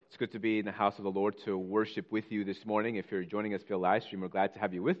good to be in the house of the Lord to worship with you this morning. If you're joining us via live stream, we're glad to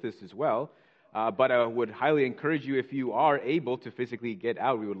have you with us as well. But I would highly encourage you, if you are able to physically get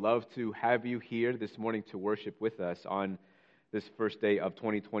out, we would love to have you here this morning to worship with us on this first day of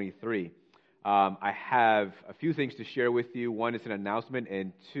 2023. I have a few things to share with you. One is an announcement,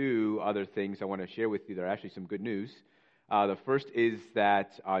 and two other things I want to share with you. They're actually some good news. The first is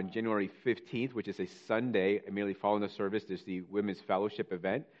that on January 15th, which is a Sunday, immediately following the service, there's the Women's Fellowship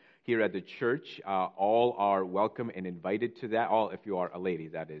event here at the church. All are welcome and invited to that. All, if you are a lady,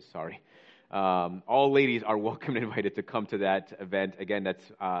 that is, sorry. All ladies are welcome and invited to come to that event. Again, that's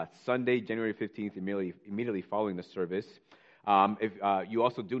Sunday, January 15th, immediately following the service. If you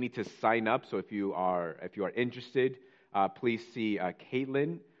also do need to sign up, so if you are interested, please see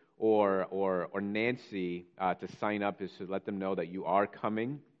Caitlin or Nancy to sign up, is to let them know that you are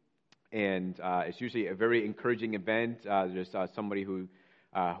coming. And it's usually a very encouraging event. There's somebody who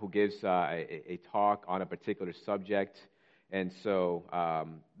gives a talk on a particular subject, and so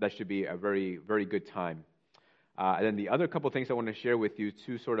that should be a very, very good time. And then the other couple of things I want to share with you,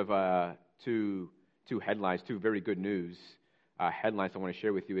 two headlines, two very good news headlines I want to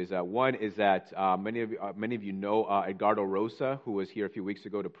share with you is one is that many of you know Edgardo Rosa, who was here a few weeks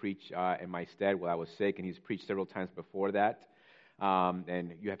ago to preach in my stead while I was sick, and he's preached several times before that.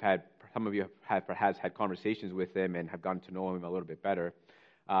 And some of you have perhaps had conversations with him and have gotten to know him a little bit better.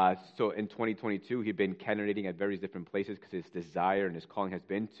 So in 2022, he'd been candidating at various different places because his desire and his calling has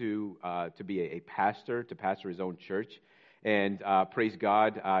been to be a pastor, to pastor his own church. And praise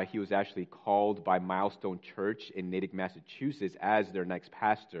God, he was actually called by Milestone Church in Natick, Massachusetts, as their next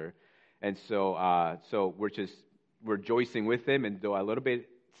pastor. And so we're just rejoicing with him, and though a little bit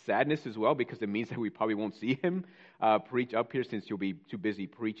sadness as well, because it means that we probably won't see him preach up here, since he'll be too busy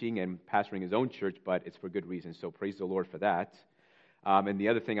preaching and pastoring his own church. But it's for good reason. So praise the Lord for that. And the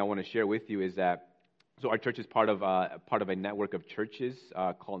other thing I want to share with you is that our church is part of a network of churches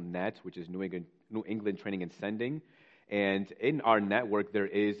called NET, which is New England Training and Sending. And in our network, there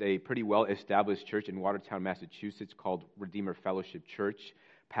is a pretty well-established church in Watertown, Massachusetts called Redeemer Fellowship Church,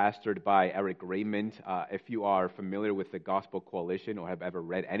 pastored by Eric Raymond. If you are familiar with the Gospel Coalition or have ever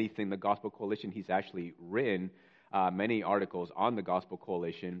read anything the Gospel Coalition, he's actually written many articles on the Gospel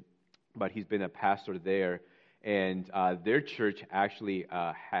Coalition, but he's been a pastor there. And their church actually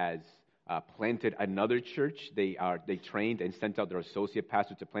has planted another church. They trained and sent out their associate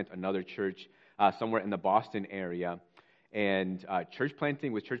pastor to plant another church somewhere in the Boston area. And church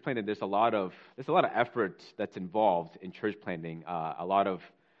planting, there's a lot of effort that's involved in church planting. A lot of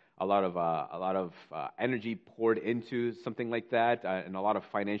energy poured into something like that, and a lot of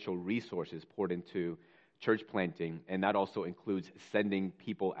financial resources poured into church planting. And that also includes sending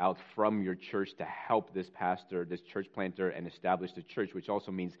people out from your church to help this pastor, this church planter, and establish the church, which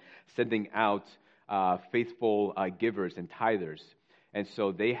also means sending out faithful givers and tithers. And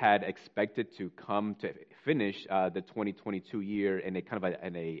so they had expected to come to finish the 2022 year in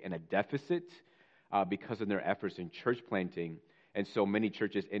a deficit because of their efforts in church planting. And so many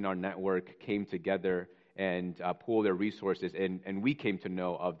churches in our network came together and pooled their resources, and we came to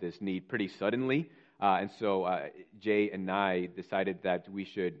know of this need pretty suddenly. And so Jay and I decided that we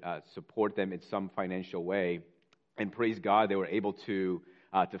should support them in some financial way. And praise God, they were able to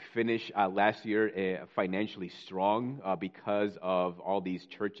finish last year financially strong because of all these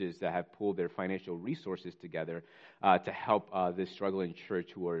churches that have pooled their financial resources together to help this struggling church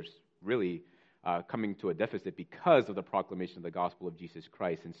who are really coming to a deficit because of the proclamation of the gospel of Jesus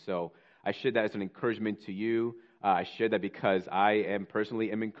Christ. And so I share that as an encouragement to you. I share that because I am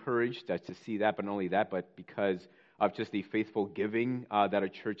personally encouraged to see that, but not only that, but because of just the faithful giving that our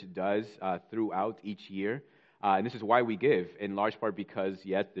church does throughout each year. And this is why we give, in large part because,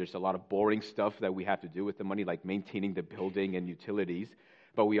 yes, there's a lot of boring stuff that we have to do with the money, like maintaining the building and utilities.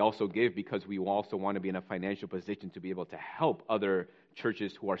 But we also give because we also want to be in a financial position to be able to help other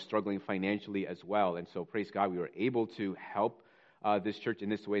churches who are struggling financially as well. And so, praise God, we were able to help this church in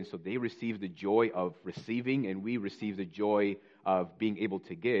this way. And so they received the joy of receiving, and we received the joy of being able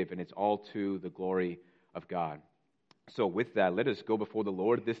to give. And it's all to the glory of God. So with that, let us go before the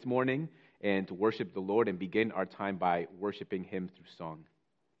Lord this morning and to worship the Lord and begin our time by worshiping Him through song.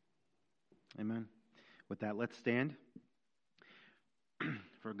 Amen. With that, let's stand.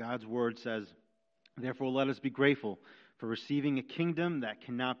 For God's word says, "Therefore let us be grateful for receiving a kingdom that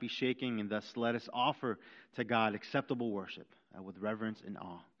cannot be shaken, and thus let us offer to God acceptable worship with reverence and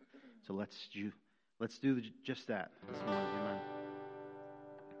awe." So let's do just that this morning. Amen.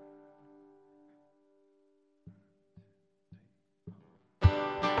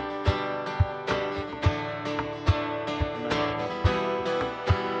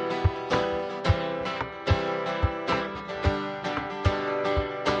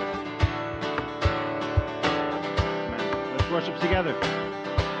 together.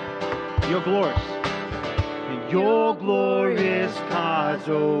 Your glorious. Your glorious cause,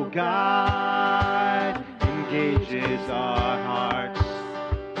 O God, engages our hearts.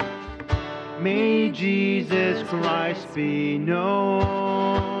 May Jesus Christ be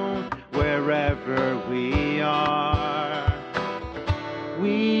known wherever we are.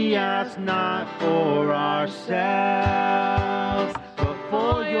 We ask not for ourselves, but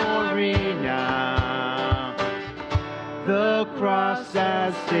for your renown. The cross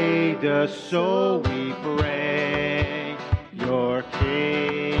has saved us, so we pray. Your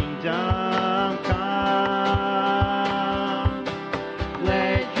kingdom come.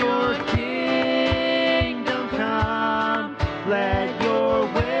 Let your kingdom come. Let your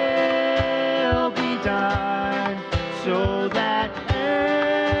will be done, so that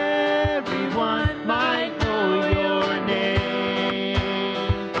everyone might know your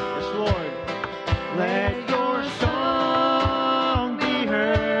name. Yes, Lord. Let your song be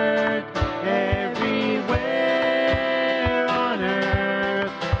heard everywhere on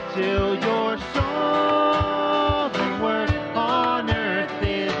earth, till your sovereign work on earth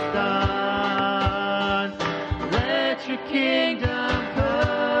is done. Let your kingdom come.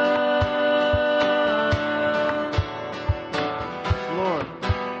 Lord.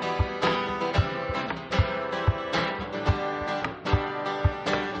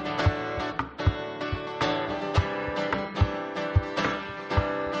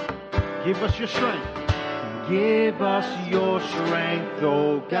 Give us your strength. Give us your strength,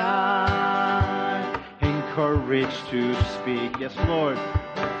 O God, and courage to speak. Yes, Lord.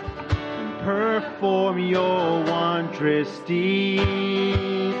 And perform your wondrous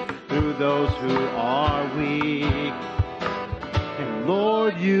deeds through those who are weak. And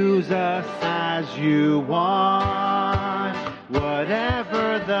Lord, use us as you want,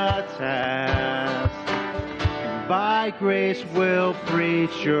 whatever the task. By grace we'll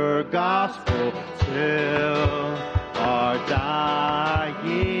preach your gospel till our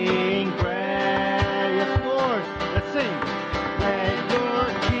dying breath. Yes, Lord, let's sing. Let your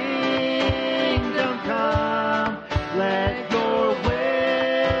kingdom come. Let your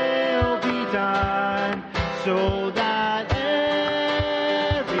will be done, so that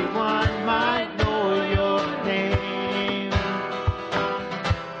everyone might know your name.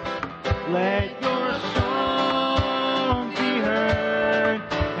 Let your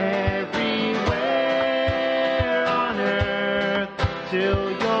till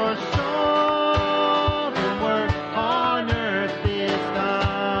your sovereign work on earth is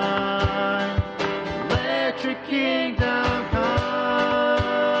done. Let your kingdom come.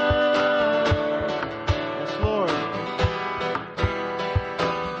 Yes, Lord.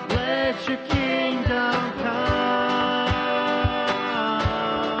 Let your kingdom come.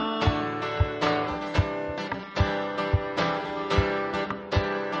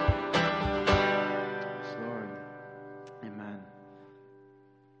 Yes, Lord. Amen.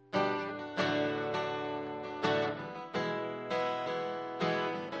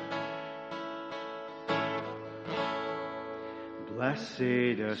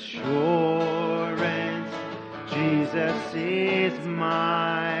 Blessed assurance, Jesus is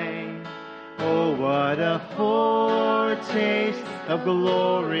mine. Oh, what a foretaste of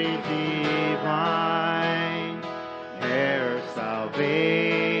glory divine. Heir of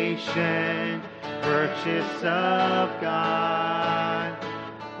salvation, purchase of God,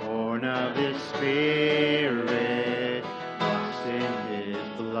 born of His Spirit, washed in His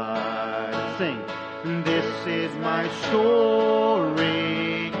blood. Sing. This is my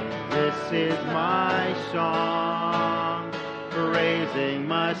story, this is my song, praising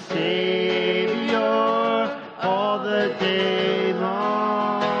my Savior all the day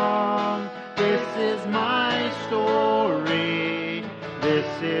long. This is my story,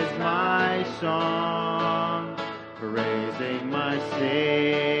 this is my song, praising my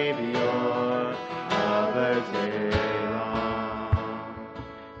Savior all the day long.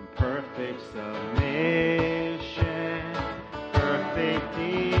 In perfect submission, perfect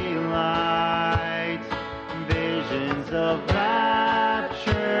delight, visions of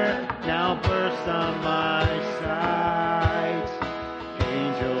rapture now burst on my sight.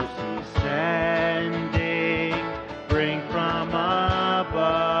 Angels descending, bring from above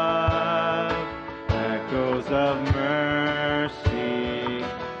echoes of mercy,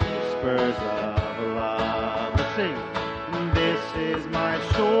 whispers of love. Let's sing. This is my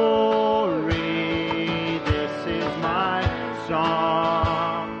story, this is my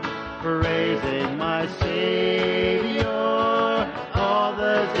song, praising my Savior all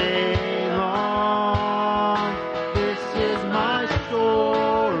the day long. This is my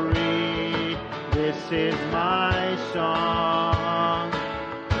story, this is my song,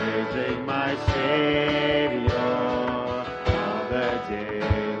 day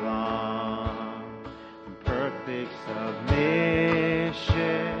long. In perfect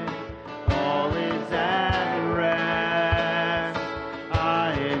submission, all is at rest.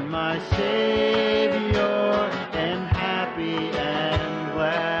 I and my Savior am happy and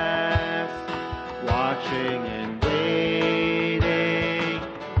blessed, watching and waiting,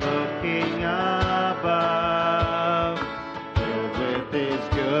 looking above, filled with His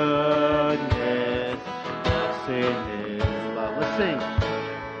goodness, lost in His love. Let's sing.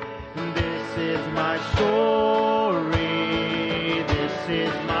 This is my story, this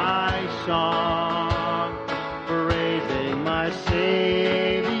is my song, praising my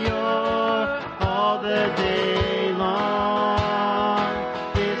Savior all the day long.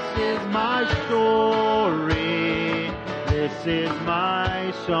 This is my story, this is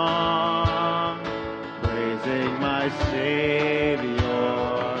my song, praising my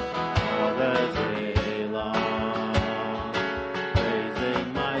Savior all the day long.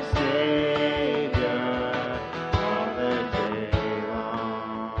 Praising my Savior all the day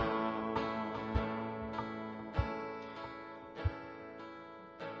long.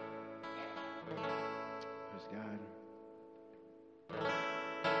 Praise God.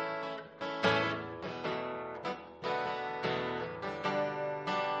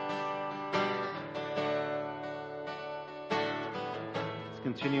 Let's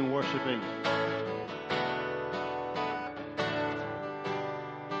continue worshiping.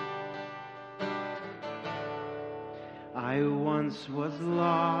 I once was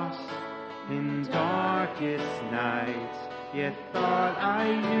lost in darkest nights, yet thought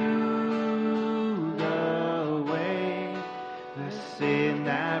I knew the way. The sin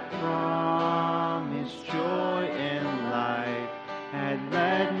that promised joy and life had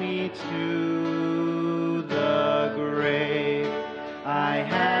led me to the grave. I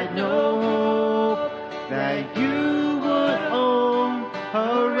had no hope that you would own,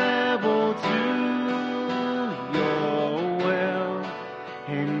 a rebel to your will.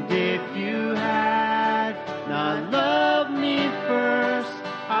 And if you had not loved me first,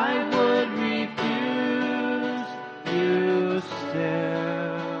 I would refuse you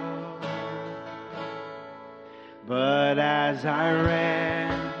still. But as I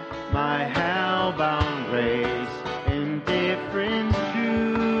ran my hell-bound race, indifferent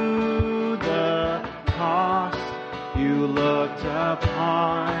to the cost, you looked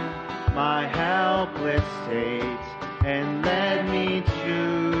upon my helpless state and led me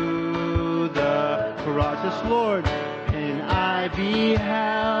to the cross. Yes, Lord, and I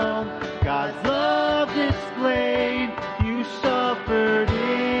beheld God's love displayed. You suffered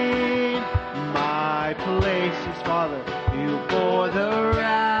in my place. Yes, Father, you bore the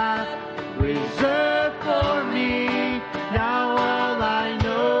wrath reserved for me. Now all I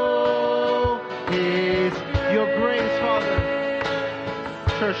know is your grace, Father.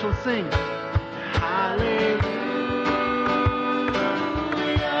 Church, let's sing. Hallelujah.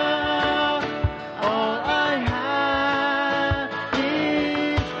 All I have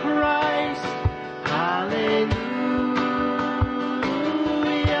is Christ. Hallelujah.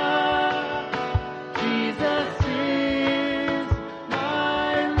 Jesus is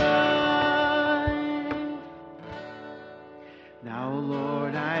my life. Now,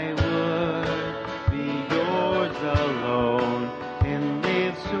 Lord, I would be yours alone and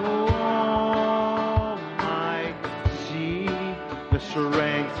live so all might see the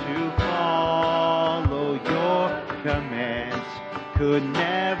strength to follow your commands could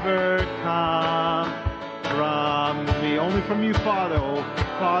never come from me, only from you, Father. Oh,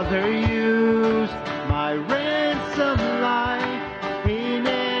 Father, use my ransom life in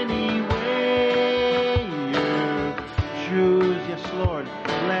any way you choose. Yes, Lord,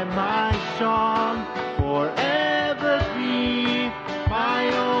 let my song forever be my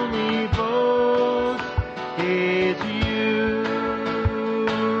only boast is you.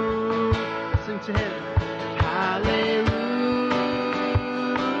 Sing to Him. Hallelujah.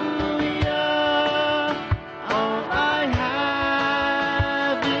 All I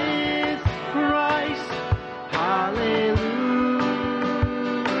have is Christ. Hallelujah.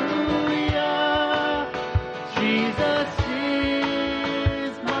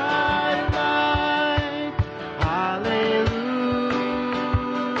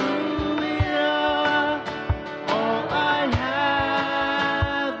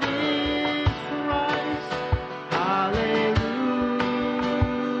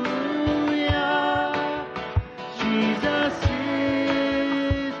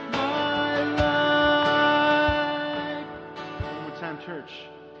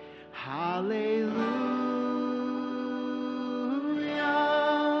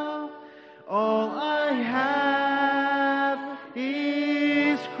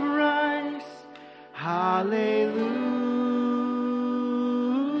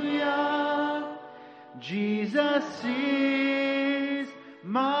 Jesus is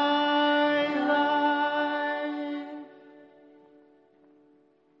my life.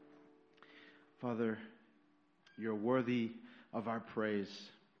 Father, you're worthy of our praise.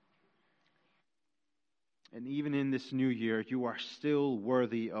 And even in this new year, you are still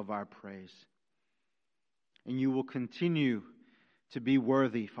worthy of our praise. And you will continue to be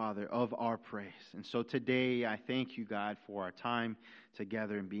worthy, Father, of our praise. And so today, I thank you, God, for our time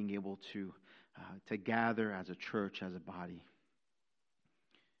together and being able to gather as a church, as a body.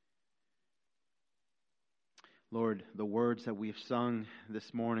 Lord, the words that we've sung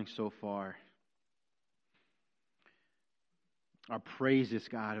this morning so far are praises,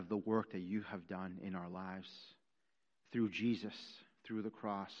 God, of the work that you have done in our lives through Jesus, through the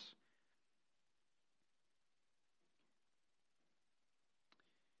cross.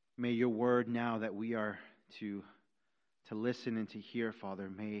 May your word now that we are to listen and to hear, Father,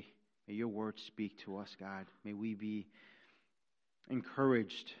 may your word speak to us, God. May we be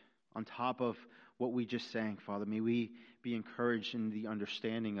encouraged on top of what we just sang, Father. May we be encouraged in the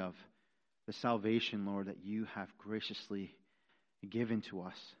understanding of the salvation, Lord, that you have graciously given to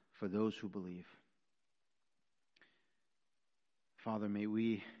us for those who believe. Father, may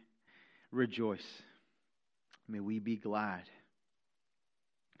we rejoice. May we be glad.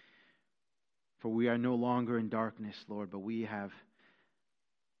 For we are no longer in darkness, Lord, but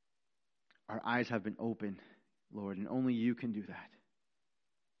our eyes have been opened, Lord, and only you can do that.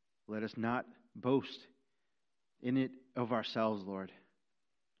 Let us not boast in it of ourselves, Lord,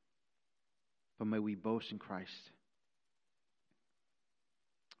 but may we boast in Christ.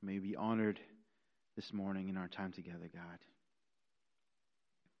 May we be honored this morning in our time together, God.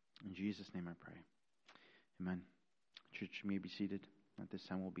 In Jesus' name I pray. Amen. Church, you may be seated. At this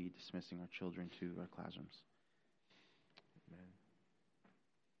time, we'll be dismissing our children to our classrooms. Amen.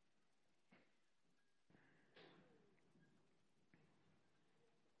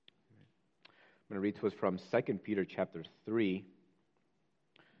 I'm going to read to us from 2 Peter chapter 3,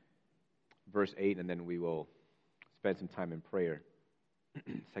 verse 8, and then we will spend some time in prayer.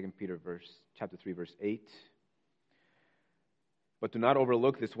 2 Peter chapter 3, verse 8. But do not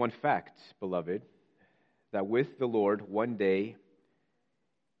overlook this one fact, beloved, that with the Lord 1 day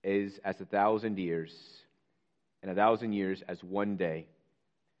is as 1,000 years, and 1,000 years as 1 day.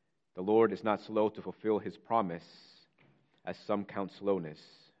 The Lord is not slow to fulfill his promise, as some count slowness,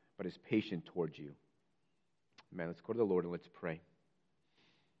 but is patient towards you. Amen. Let's go to the Lord and let's pray.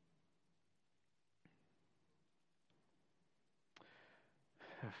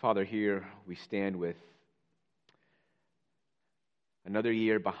 Father, here we stand with another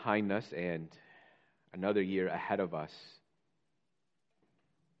year behind us and another year ahead of us.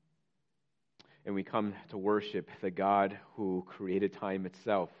 And we come to worship the God who created time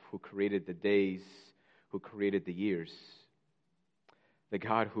itself, who created the days, who created the years. The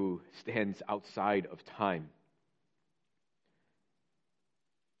God who stands outside of time.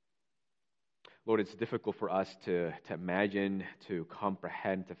 Lord, it's difficult for us to imagine, to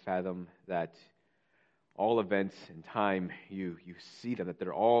comprehend, to fathom that all events in time, you see them, that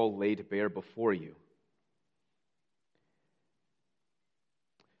they're all laid bare before you.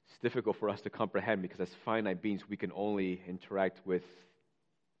 It's difficult for us to comprehend because as finite beings, we can only interact with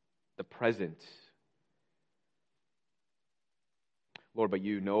the present. Lord, but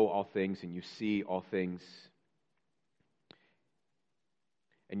you know all things and you see all things.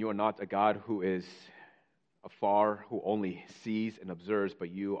 And you are not a God who is afar, who only sees and observes,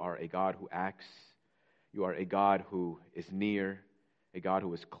 but you are a God who acts. You are a God who is near, a God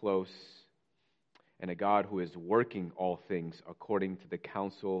who is close, and a God who is working all things according to the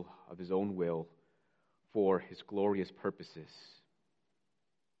counsel of his own will for his glorious purposes.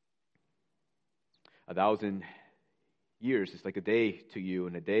 1,000 years is like a day to you,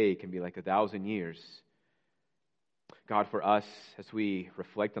 and a day can be like 1,000 years. God, for us, as we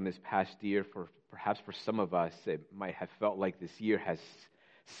reflect on this past year, perhaps for some of us, it might have felt like this year has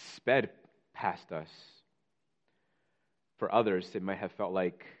sped past us. For others, it might have felt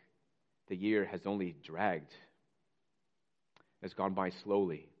like the year has only dragged, has gone by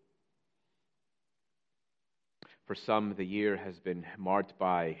slowly. For some, the year has been marked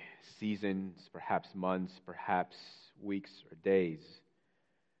by seasons, perhaps months, perhaps weeks or days,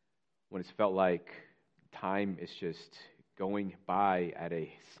 when it's felt like time is just going by at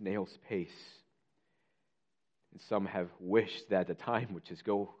a snail's pace. And some have wished that the time would just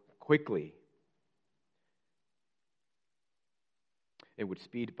go quickly. It would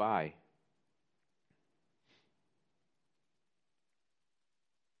speed by.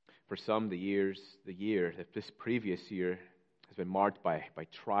 For some, this previous year has been marked by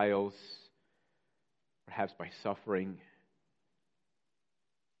trials, perhaps by suffering.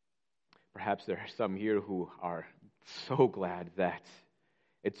 Perhaps there are some here who are so glad that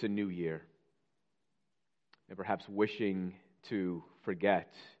it's a new year, and perhaps wishing to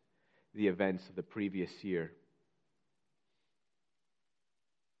forget the events of the previous year.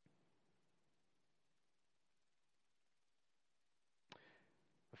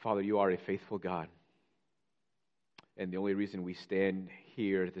 Father, you are a faithful God. And the only reason we stand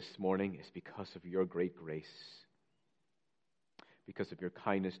here this morning is because of your great grace, because of your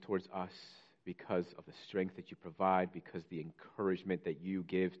kindness towards us, because of the strength that you provide, because the encouragement that you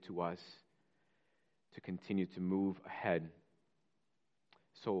give to us to continue to move ahead.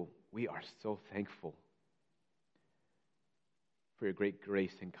 So we are so thankful for your great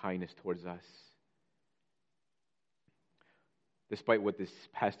grace and kindness towards us. Despite what this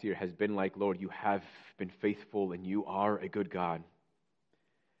past year has been like, Lord, you have been faithful and you are a good God.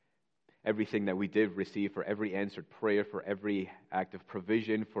 Everything that we did receive, for every answered prayer, for every act of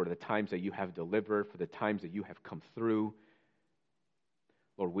provision, for the times that you have delivered, for the times that you have come through,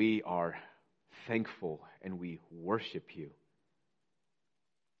 Lord, we are thankful and we worship you.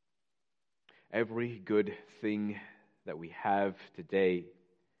 Every good thing that we have today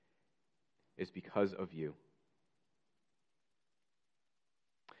is because of you.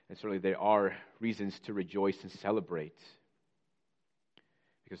 And certainly there are reasons to rejoice and celebrate,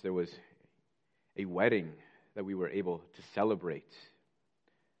 because there was a wedding that we were able to celebrate.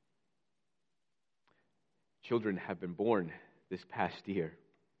 Children have been born this past year,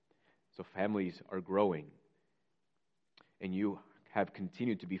 so families are growing. And you have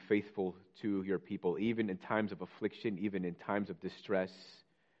continued to be faithful to your people, even in times of affliction, even in times of distress,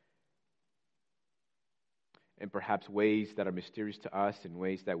 and perhaps ways that are mysterious to us, in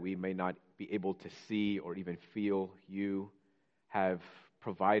ways that we may not be able to see or even feel. You have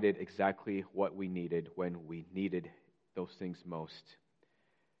provided exactly what we needed when we needed those things most.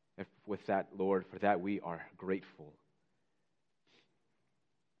 And with that, Lord, for that we are grateful.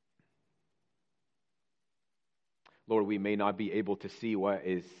 Lord, we may not be able to see what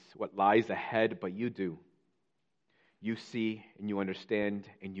lies ahead, but you do. You see and you understand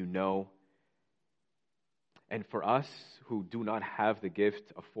and you know. And for us who do not have the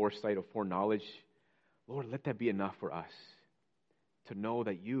gift of foresight or foreknowledge, Lord, let that be enough for us to know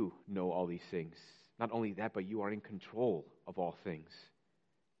that you know all these things. Not only that, but you are in control of all things.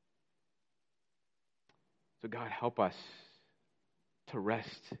 So God, help us to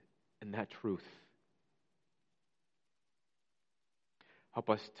rest in that truth. Help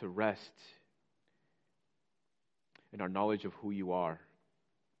us to rest in our knowledge of who you are.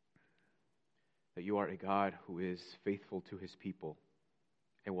 That you are a God who is faithful to his people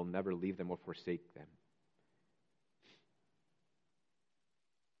and will never leave them or forsake them.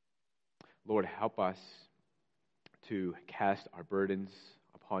 Lord, help us to cast our burdens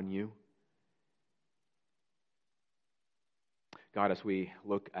upon you. God, as we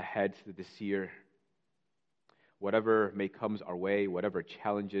look ahead to this year, whatever may comes our way, whatever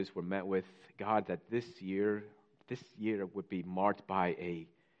challenges we're met with, God, that this year would be marked by a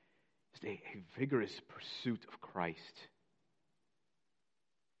vigorous pursuit of Christ.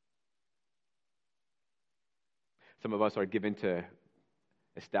 Some of us are given to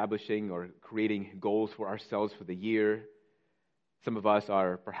establishing or creating goals for ourselves for the year. Some of us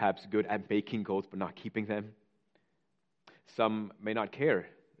are perhaps good at making goals but not keeping them. Some may not care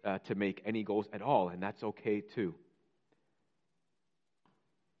to make any goals at all, and that's okay too.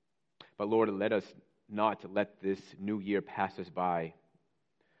 But Lord, let us not let this new year pass us by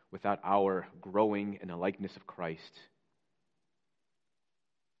without our growing in the likeness of Christ,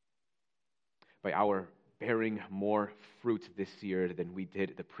 by our bearing more fruit this year than we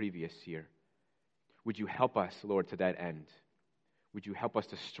did the previous year. Would you help us, Lord, to that end? Would you help us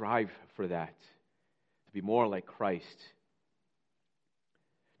to strive for that, to be more like Christ,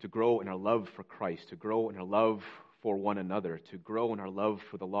 to grow in our love for Christ, to grow in our love for one another, to grow in our love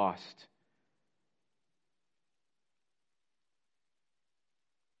for the lost.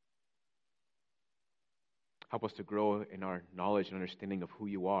 Help us to grow in our knowledge and understanding of who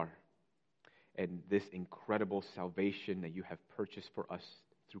you are and this incredible salvation that you have purchased for us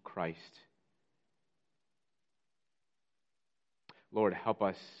through Christ. Lord, help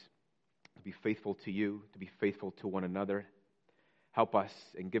us to be faithful to you, to be faithful to one another. Help us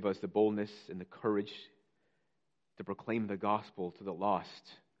and give us the boldness and the courage to proclaim the gospel to the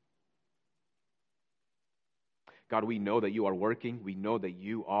lost. God, we know that you are working. We know that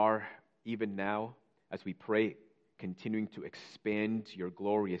you are, even now, as we pray, continuing to expand your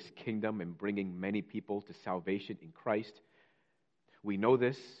glorious kingdom and bringing many people to salvation in Christ. We know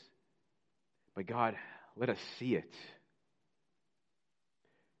this, but God, let us see it.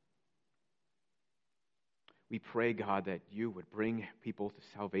 We pray, God, that you would bring people to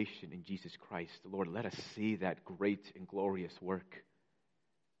salvation in Jesus Christ. Lord, let us see that great and glorious work.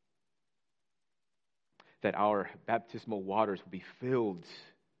 That our baptismal waters will be filled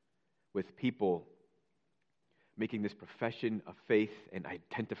with people making this profession of faith and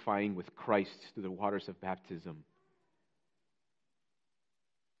identifying with Christ through the waters of baptism.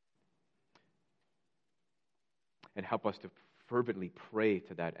 And help us to fervently pray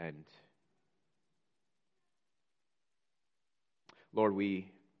to that end. Lord, we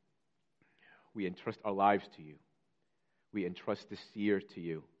entrust our lives to you. We entrust this year to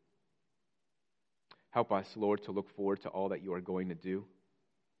you. Help us, Lord, to look forward to all that you are going to do.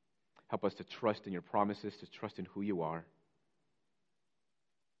 Help us to trust in your promises, to trust in who you are.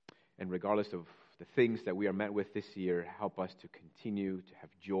 And regardless of the things that we are met with this year, help us to continue to have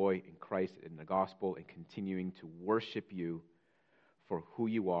joy in Christ and the gospel and continuing to worship you for who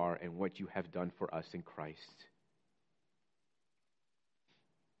you are and what you have done for us in Christ.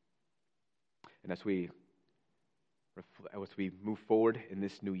 And as we move forward in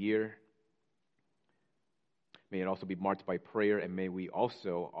this new year, may it also be marked by prayer, and may we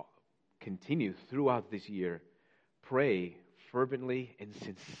also continue throughout this year, pray fervently and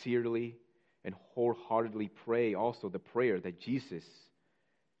sincerely and wholeheartedly pray also the prayer that Jesus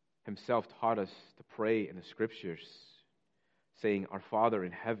himself taught us to pray in the Scriptures, saying, Our Father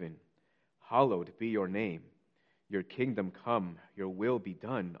in heaven, hallowed be your name. Your kingdom come, your will be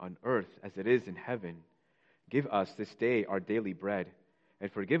done on earth as it is in heaven. Give us this day our daily bread, and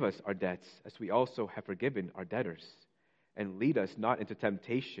forgive us our debts as we also have forgiven our debtors. And lead us not into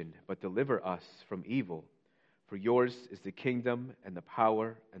temptation, but deliver us from evil. For yours is the kingdom and the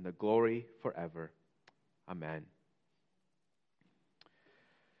power and the glory forever. Amen.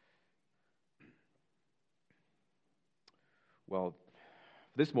 Well,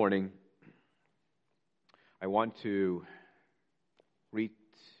 this morning, I want to read,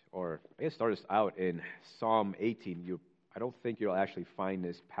 or I guess start us out in Psalm 18. I don't think you'll actually find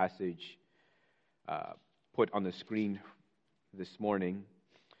this passage put on the screen this morning,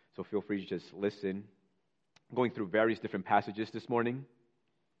 so feel free to just listen. I'm going through various different passages this morning,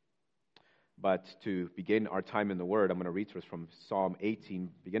 but to begin our time in the Word, I'm going to read to us from Psalm 18,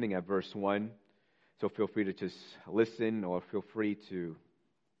 beginning at verse 1. So feel free to just listen, or feel free to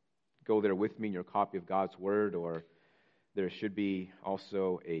go there with me in your copy of God's Word, or there should be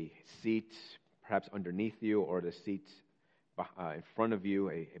also a seat perhaps underneath you, or the seat in front of you,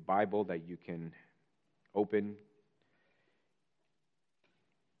 a Bible that you can open.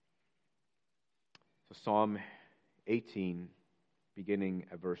 So Psalm 18, beginning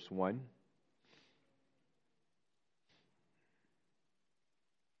at verse 1.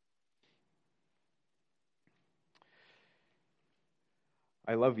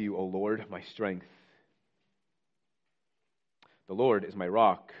 I love you, O Lord, my strength. The Lord is my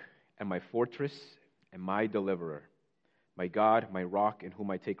rock and my fortress and my deliverer, my God, my rock in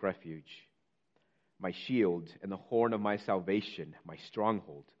whom I take refuge, my shield and the horn of my salvation, my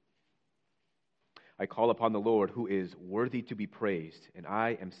stronghold. I call upon the Lord, who is worthy to be praised, and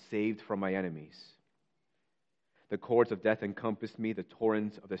I am saved from my enemies. The cords of death encompassed me, the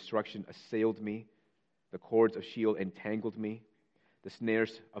torrents of destruction assailed me, the cords of Sheol entangled me. The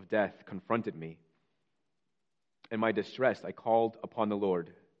snares of death confronted me. In my distress, I called upon the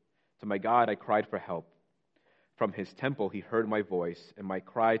Lord. To my God, I cried for help. From his temple, he heard my voice, and my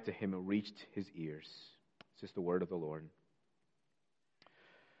cry to him reached his ears. This is the word of the Lord.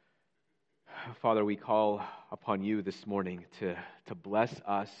 Father, we call upon you this morning to bless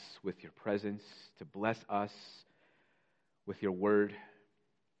us with your presence, to bless us with your word.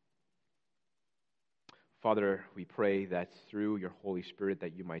 Father, we pray that through your Holy Spirit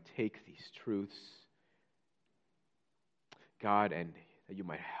that you might take these truths, God, and that you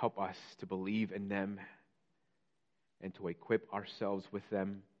might help us to believe in them and to equip ourselves with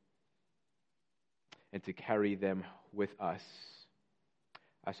them and to carry them with us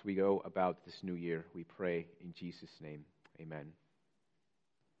as we go about this new year. We pray in Jesus' name. Amen.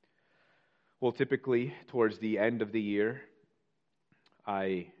 Well, typically, towards the end of the year,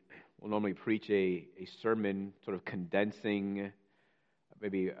 I will normally preach a sermon sort of condensing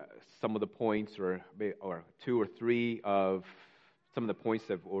maybe some of the points or two or three of some of the points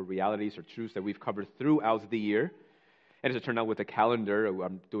or realities or truths that we've covered throughout the year. And as it turned out with the calendar,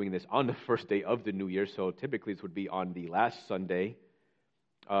 I'm doing this on the first day of the new year, so typically this would be on the last Sunday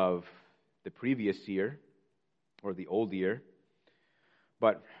of the previous year or the old year.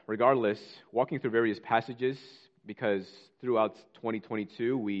 But regardless, walking through various passages, because throughout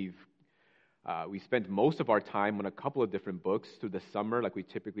 2022 we've We spent most of our time on a couple of different books through the summer, like we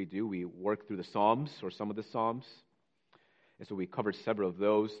typically do. We work through the Psalms or some of the Psalms. And so we covered several of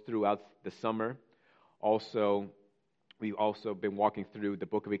those throughout the summer. We've also been walking through the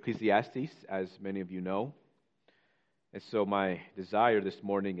book of Ecclesiastes, as many of you know. And so my desire this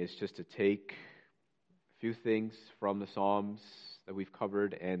morning is just to take a few things from the Psalms that we've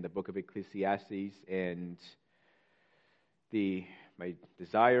covered and the book of Ecclesiastes, and my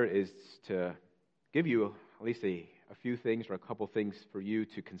desire is to give you at least a few things or a couple things for you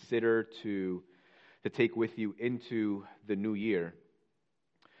to consider, to take with you into the new year.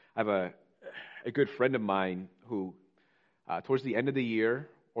 I have a good friend of mine who, towards the end of the year,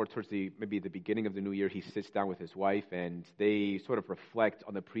 or towards maybe the beginning of the new year, he sits down with his wife and they sort of reflect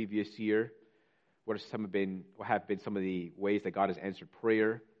on the previous year. What have been some of the ways that God has answered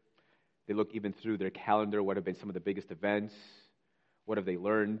prayer? They look even through their calendar. What have been some of the biggest events? What have they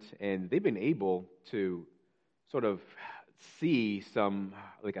learned? And they've been able to sort of see some,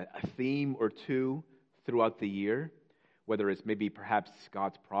 like a theme or two throughout the year, whether it's maybe perhaps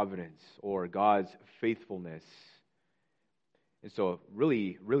God's providence or God's faithfulness. And so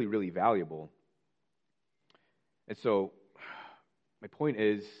really, really, really valuable. And so my point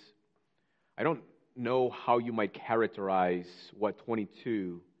is, I don't know how you might characterize what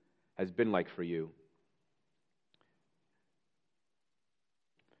 22 has been like for you.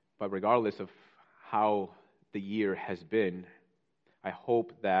 But regardless of how the year has been, I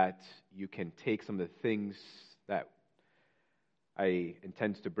hope that you can take some of the things that I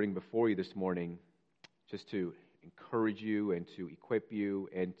intend to bring before you this morning just to encourage you and to equip you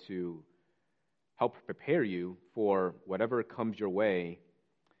and to help prepare you for whatever comes your way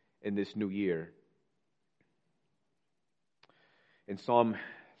in this new year. In Psalm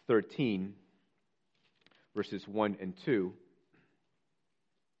 13, verses 1 and 2,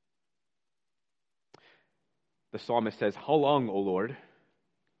 the psalmist says, "How long, O Lord,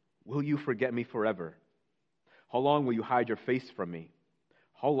 will you forget me forever? How long will you hide your face from me?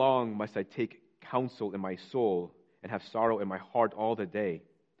 How long must I take counsel in my soul and have sorrow in my heart all the day?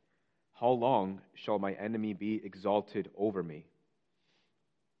 How long shall my enemy be exalted over me?"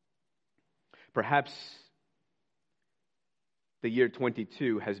 Perhaps the year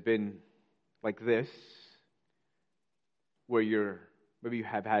 22 has been like this, where maybe you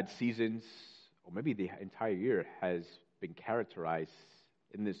have had seasons, or maybe the entire year has been characterized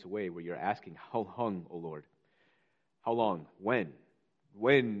in this way, where you're asking, how long, O Lord? How long? When?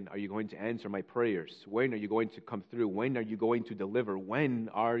 When are you going to answer my prayers? When are you going to come through? When are you going to deliver? When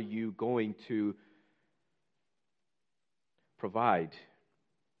are you going to provide?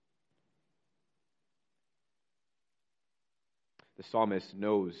 The psalmist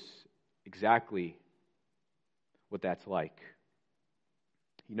knows exactly what that's like.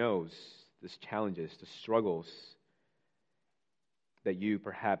 He knows the challenges, the struggles that you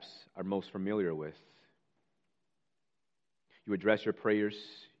perhaps are most familiar with. You address your prayers,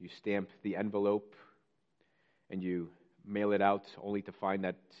 you stamp the envelope, and you mail it out only to find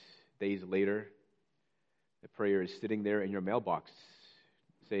that days later, the prayer is sitting there in your mailbox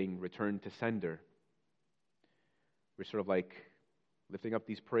saying, "Return to sender." We're sort of like lifting up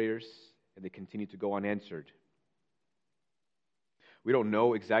these prayers, and they continue to go unanswered. We don't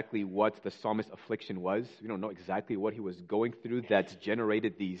know exactly what the psalmist's affliction was. We don't know exactly what he was going through that's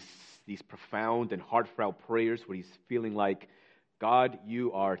generated these profound and heartfelt prayers where he's feeling like, "God,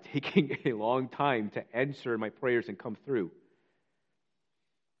 you are taking a long time to answer my prayers and come through."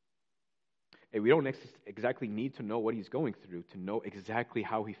 And we don't exactly need to know what he's going through to know exactly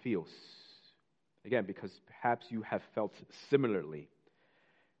how he feels. Again, because perhaps you have felt similarly.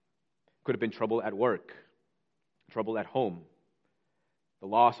 Could have been trouble at work, trouble at home, the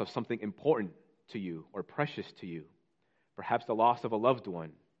loss of something important to you or precious to you, perhaps the loss of a loved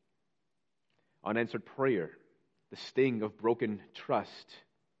one, unanswered prayer, the sting of broken trust,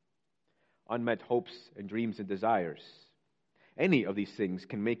 unmet hopes and dreams and desires. Any of these things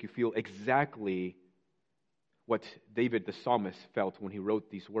can make you feel exactly what David the psalmist felt when he wrote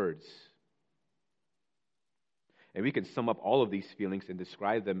these words. And we can sum up all of these feelings and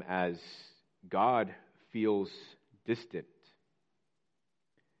describe them as God feels distant.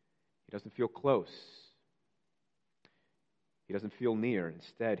 He doesn't feel close. He doesn't feel near.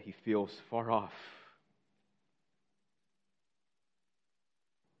 Instead, he feels far off.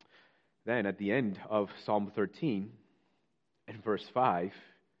 Then at the end of Psalm 13, in verse 5,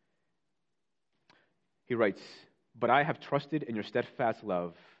 he writes, "But I have trusted in your steadfast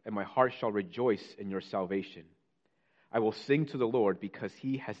love, and my heart shall rejoice in your salvation. I will sing to the Lord because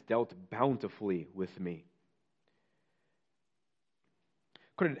he has dealt bountifully with me."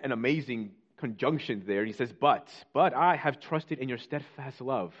 An amazing conjunction there. He says, but I have trusted in your steadfast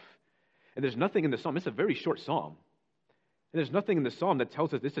love. And there's nothing in the psalm. It's a very short psalm. And there's nothing in the psalm that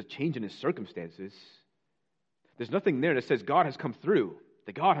tells us this is a change in his circumstances. There's nothing there that says God has come through,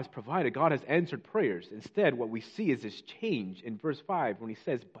 that God has provided, God has answered prayers. Instead, what we see is this change in verse 5 when he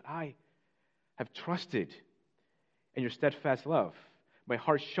says, but I have trusted in your steadfast love. My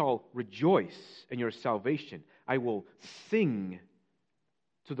heart shall rejoice in your salvation. I will sing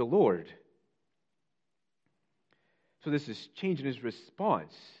to the Lord. So this is change in his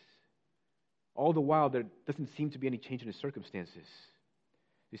response. All the while, there doesn't seem to be any change in his circumstances.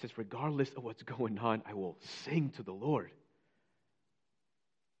 He says, regardless of what's going on, I will sing to the Lord.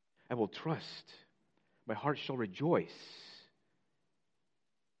 I will trust. My heart shall rejoice.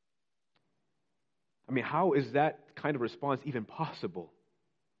 I mean, how is that kind of response even possible?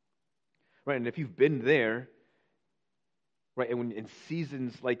 Right, and if you've been there, right, and when in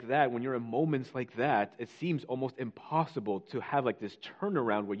seasons like that, when you're in moments like that, it seems almost impossible to have like this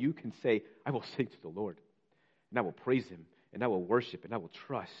turnaround where you can say, I will sing to the Lord, and I will praise him, and I will worship, and I will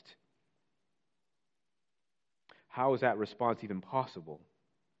trust. How is that response even possible?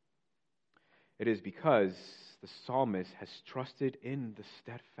 It is because the psalmist has trusted in the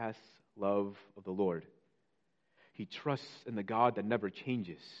steadfast love of the Lord. He trusts in the God that never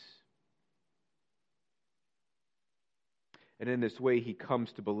changes. And in this way, he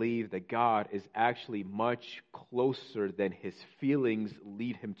comes to believe that God is actually much closer than his feelings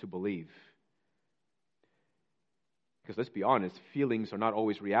lead him to believe. Because let's be honest, feelings are not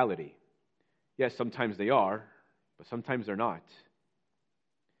always reality. Yes, sometimes they are, but sometimes they're not.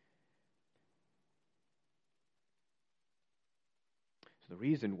 So the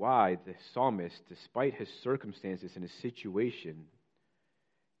reason why the psalmist, despite his circumstances and his situation,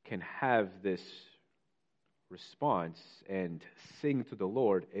 can have this response and sing to the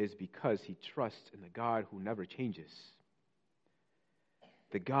Lord is because he trusts in the God who never changes.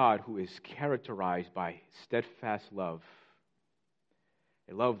 The God who is characterized by steadfast love.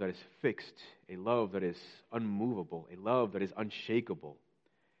 A love that is fixed, a love that is unmovable, a love that is unshakable,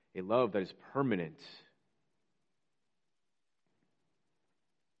 a love that is permanent.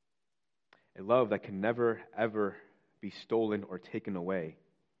 A love that can never, ever be stolen or taken away.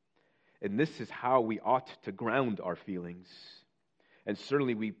 And this is how we ought to ground our feelings. And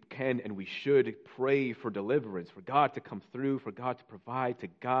certainly we can and we should pray for deliverance, for God to come through, for God to provide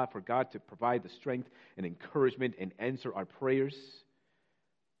for God to provide the strength and encouragement and answer our prayers.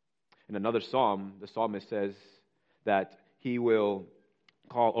 In another psalm, the psalmist says that he will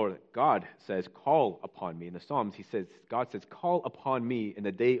call, or God says, call upon me. In the Psalms, God says, call upon me in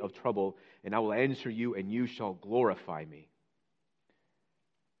the day of trouble, and I will answer you, and you shall glorify me.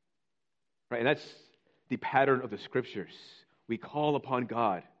 Right, and that's the pattern of the Scriptures. We call upon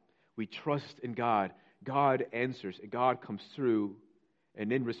God. We trust in God. God answers, and God comes through.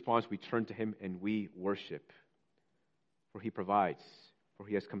 And in response, we turn to him and we worship. For he provides. For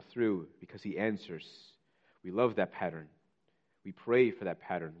he has come through because he answers. We love that pattern. We pray for that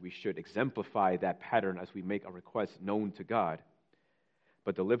pattern. We should exemplify that pattern as we make our requests known to God.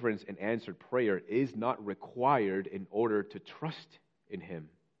 But deliverance and answered prayer is not required in order to trust in him.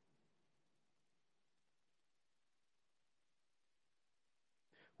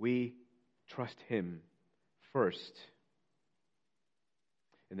 We trust him first.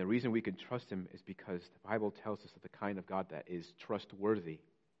 And the reason we can trust him is because the Bible tells us of the kind of God that is trustworthy.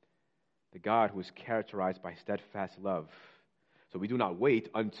 The God who is characterized by steadfast love. So we do not wait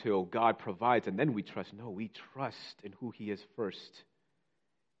until God provides and then we trust. No, we trust in who he is first.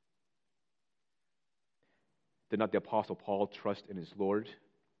 Did not the Apostle Paul trust in his Lord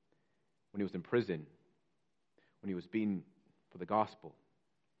when he was in prison, when he was beaten for the gospel,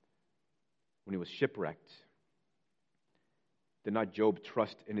 when he was shipwrecked? Did not Job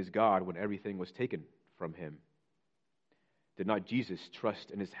trust in his God when everything was taken from him? Did not Jesus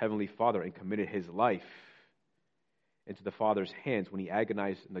trust in his heavenly Father and committed his life into the Father's hands when he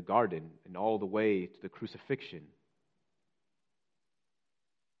agonized in the garden and all the way to the crucifixion?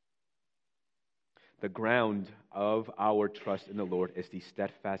 The ground of our trust in the Lord is the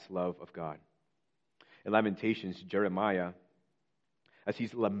steadfast love of God. In Lamentations, Jeremiah, as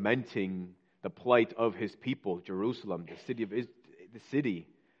he's lamenting the plight of his people, Jerusalem, the city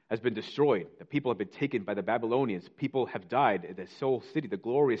has been destroyed. The people have been taken by the Babylonians. People have died. The whole city, the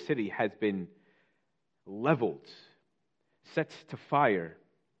glorious city, has been leveled, set to fire.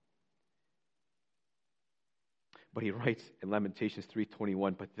 But he writes in Lamentations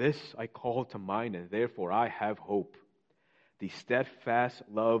 3:21, "But this I call to mind, and therefore I have hope. The steadfast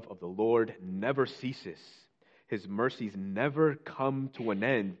love of the Lord never ceases. His mercies never come to an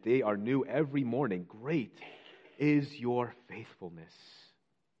end. They are new every morning. Great is your faithfulness.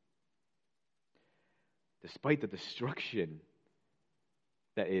 Despite the destruction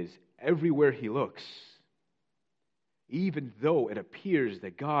that is everywhere he looks, even though it appears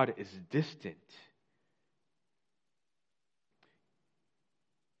that God is distant,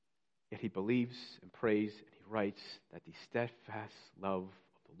 yet he believes and prays and he writes that the steadfast love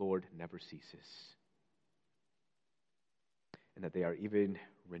of the Lord never ceases, and that they are even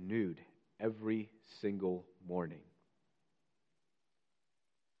renewed every single morning.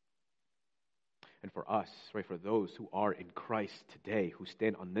 And for us, right, for those who are in Christ today, who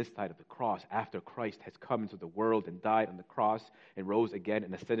stand on this side of the cross after Christ has come into the world and died on the cross and rose again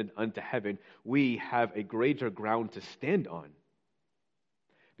and ascended unto heaven, we have a greater ground to stand on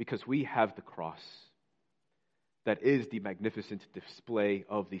because we have the cross that is the magnificent display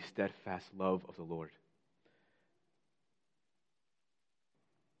of the steadfast love of the Lord.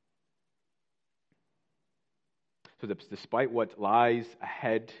 So that despite what lies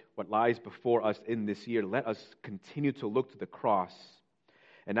ahead, what lies before us in this year, let us continue to look to the cross,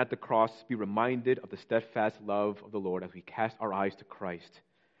 and at the cross be reminded of the steadfast love of the Lord as we cast our eyes to Christ.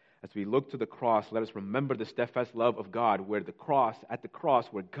 As we look to the cross, let us remember the steadfast love of God, where at the cross,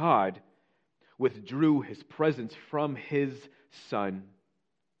 where God withdrew his presence from his Son,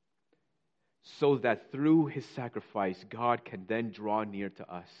 so that through his sacrifice, God can then draw near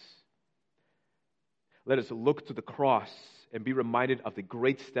to us. Let us look to the cross and be reminded of the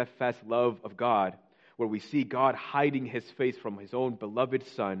great steadfast love of God, where we see God hiding his face from his own beloved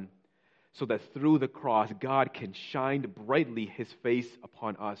Son, so that through the cross, God can shine brightly his face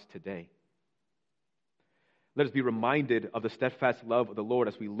upon us today. Let us be reminded of the steadfast love of the Lord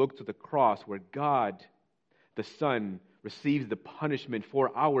as we look to the cross, where God, the Son, receives the punishment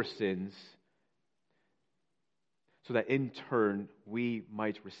for our sins, so that in turn we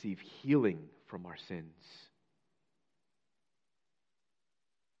might receive healing from our sins.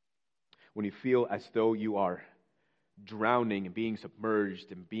 When you feel as though you are drowning and being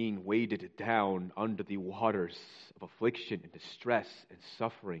submerged and being weighted down under the waters of affliction and distress and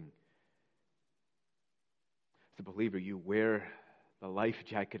suffering, as a believer, you wear the life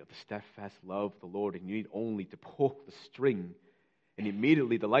jacket of the steadfast love of the Lord, and you need only to pull the string, and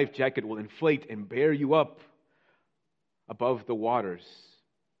immediately the life jacket will inflate and bear you up above the waters.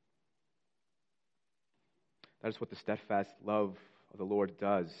 That is what the steadfast love of the Lord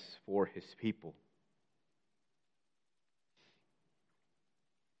does for his people.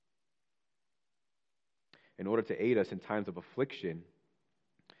 In order to aid us in times of affliction,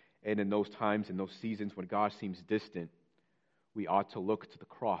 and in those times, in those seasons when God seems distant, we ought to look to the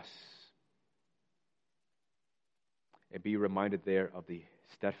cross and be reminded there of the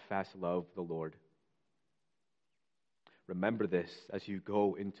steadfast love of the Lord. Remember this as you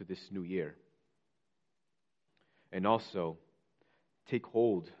go into this new year. And also, take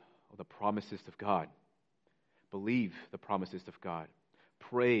hold of the promises of God. Believe the promises of God.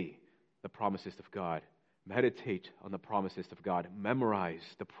 Pray the promises of God. Meditate on the promises of God. Memorize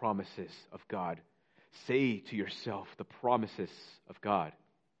the promises of God. Say to yourself the promises of God.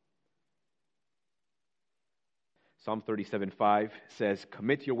 Psalm 37:5 says,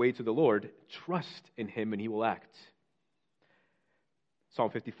 "Commit your way to the Lord, trust in him, and he will act." Psalm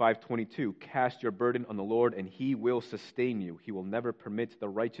 55:22, "Cast your burden on the Lord, and he will sustain you. He will never permit the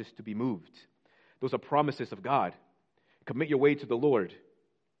righteous to be moved." Those are promises of God. Commit your way to the Lord.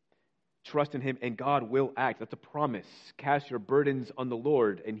 Trust in him, and God will act. That's a promise. Cast your burdens on the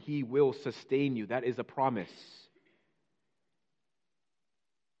Lord, and he will sustain you. That is a promise.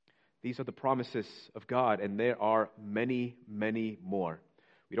 These are the promises of God, and there are many, many more.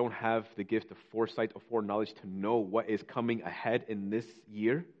 We don't have the gift of foresight or foreknowledge to know what is coming ahead in this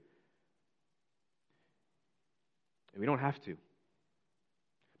year. And we don't have to,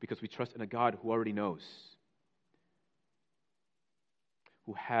 because we trust in a God who already knows,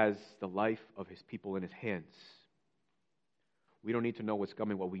 who has the life of his people in his hands. We don't need to know what's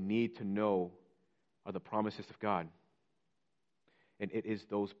coming. What we need to know are the promises of God. And it is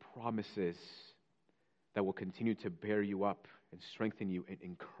those promises that will continue to bear you up and strengthen you and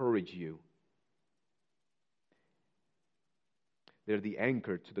encourage you. They're the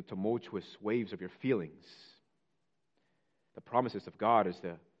anchor to the tumultuous waves of your feelings. The promises of God is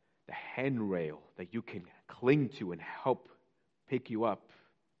the handrail that you can cling to and help pick you up.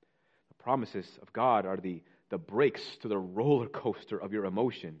 The promises of God are the brakes to the roller coaster of your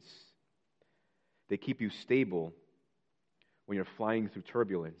emotions. They keep you stable when you're flying through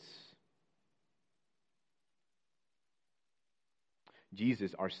turbulence.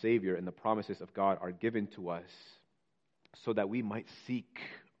 Jesus, our Savior, and the promises of God are given to us so that we might seek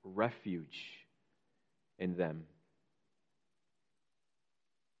refuge in them.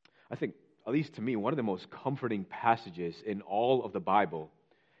 I think, at least to me, one of the most comforting passages in all of the Bible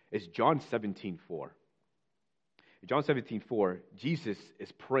is John 17:4. In John 17:4, Jesus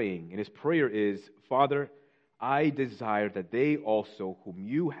is praying, and his prayer is, Father, I desire that they also, whom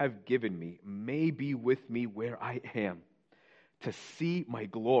you have given me, may be with me where I am, to see my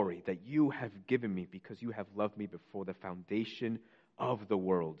glory that you have given me, because you have loved me before the foundation of the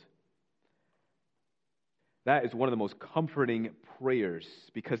world. That is one of the most comforting prayers,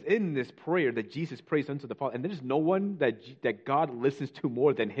 because in this prayer that Jesus prays unto the Father, and there's no one that God listens to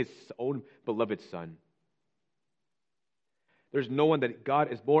more than his own beloved Son. There's no one that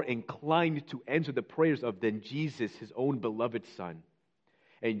God is more inclined to answer the prayers of than Jesus, his own beloved Son.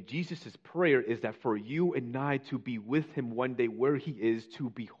 And Jesus' prayer is that for you and I to be with him one day where he is, to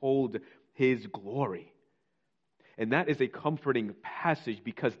behold his glory. And that is a comforting passage,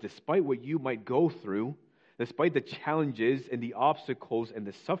 because despite what you might go through, despite the challenges and the obstacles and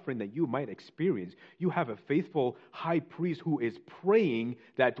the suffering that you might experience, you have a faithful high priest who is praying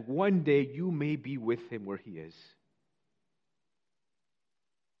that one day you may be with him where he is,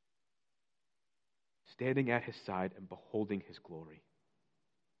 standing at his side and beholding his glory.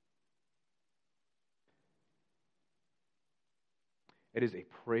 It is a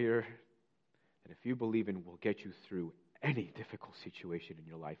prayer that, if you believe in, will get you through any difficult situation in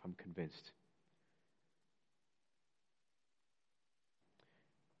your life, I'm convinced.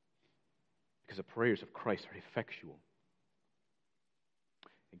 Because the prayers of Christ are effectual.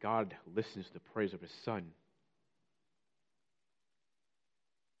 And God listens to the prayers of his Son.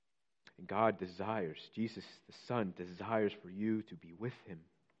 And God desires, Jesus the Son desires for you to be with him.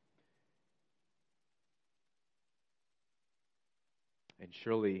 And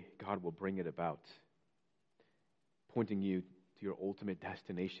surely God will bring it about, pointing you to your ultimate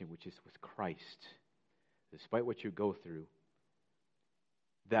destination, which is with Christ. Despite what you go through,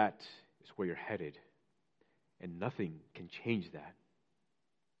 that is where you're headed, and nothing can change that.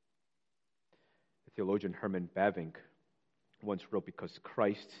 The theologian Herman Bavinck once wrote, because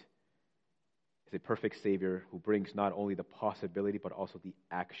Christ is a perfect Savior who brings not only the possibility but also the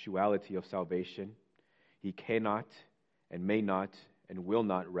actuality of salvation, he cannot and may not and will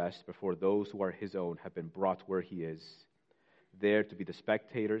not rest before those who are his own have been brought where he is, there to be the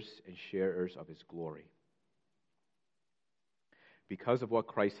spectators and sharers of his glory. Because of what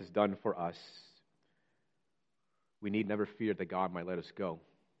Christ has done for us, we need never fear that God might let us go.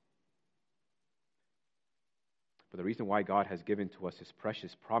 But the reason why God has given to us his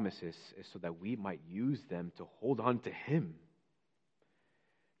precious promises is so that we might use them to hold on to him.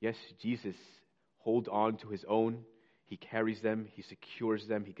 Yes, Jesus holds on to his own. He carries them. He secures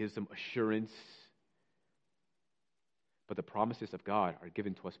them. He gives them assurance. But the promises of God are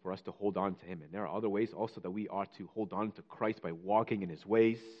given to us for us to hold on to him. And there are other ways also that we are to hold on to Christ, by walking in his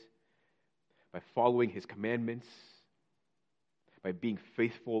ways, by following his commandments, by being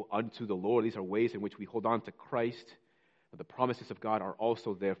faithful unto the Lord. These are ways in which we hold on to Christ. But the promises of God are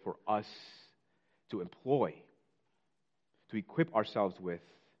also there for us to employ, to equip ourselves with,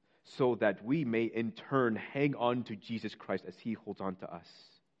 so that we may in turn hang on to Jesus Christ as he holds on to us.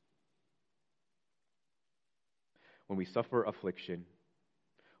 When we suffer affliction,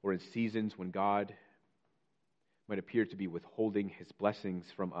 or in seasons when God might appear to be withholding his blessings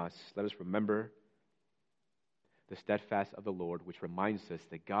from us, let us remember the steadfast of the Lord, which reminds us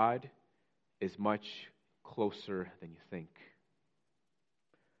that God is much closer than you think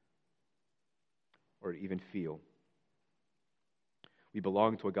or even feel. We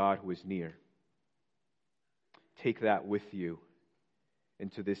belong to a God who is near. Take that with you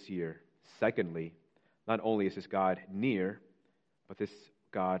into this year. Secondly, not only is this God near, but this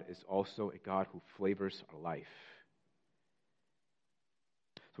God is also a God who flavors our life.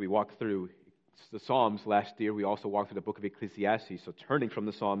 So we walked through the Psalms last year. We also walked through the book of Ecclesiastes. So turning from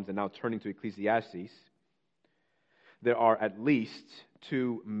the Psalms and now turning to Ecclesiastes, there are at least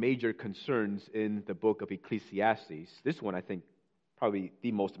two major concerns in the book of Ecclesiastes. This one, I think, probably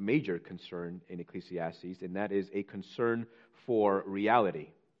the most major concern in Ecclesiastes, and that is a concern for reality.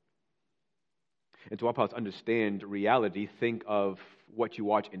 And to help us understand reality, think of what you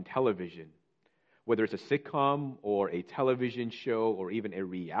watch in television. Whether it's a sitcom or a television show or even a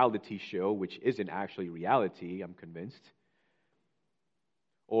reality show, which isn't actually reality, I'm convinced,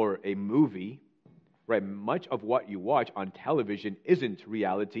 or a movie, right? Much of what you watch on television isn't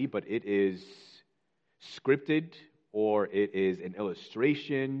reality, but it is scripted, or it is an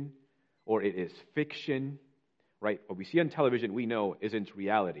illustration, or it is fiction, right? What we see on television, we know isn't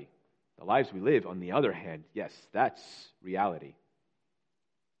reality. The lives we live, on the other hand, yes, that's reality.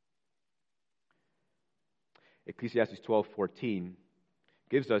 Ecclesiastes 12:14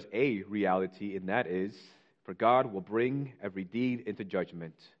 gives us a reality, and that is, for God will bring every deed into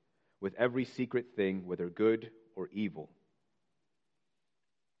judgment with every secret thing, whether good or evil.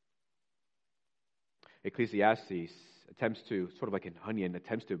 Ecclesiastes attempts to, sort of like an onion,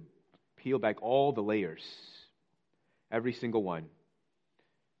 attempts to peel back all the layers, every single one,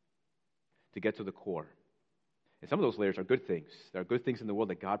 to get to the core. And some of those layers are good things. There are good things in the world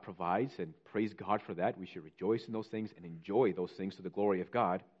that God provides, and praise God for that. We should rejoice in those things and enjoy those things to the glory of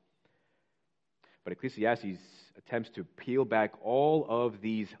God. But Ecclesiastes attempts to peel back all of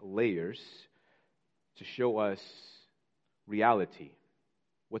these layers to show us reality,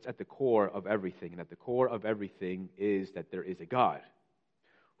 what's at the core of everything. And at the core of everything is that there is a God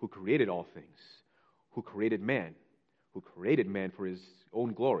who created all things, who created man for his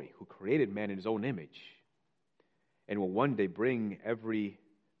own glory, who created man in his own image, and will one day bring every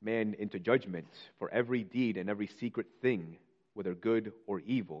man into judgment for every deed and every secret thing, whether good or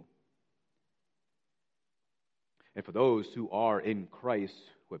evil. And for those who are in Christ,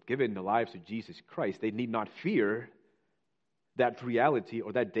 who have given their lives to Jesus Christ, they need not fear that reality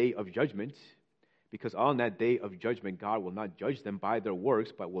or that day of judgment, because on that day of judgment, God will not judge them by their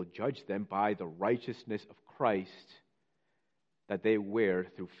works, but will judge them by the righteousness of Christ that they wear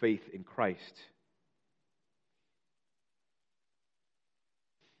through faith in Christ.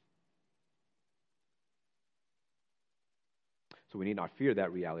 So we need not fear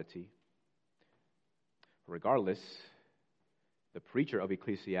that reality. Regardless, the preacher of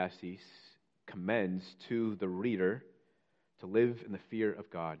Ecclesiastes commends to the reader to live in the fear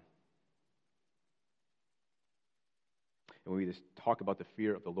of God. And when we just talk about the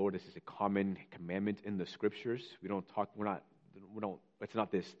fear of the Lord, this is a common commandment in the Scriptures. It's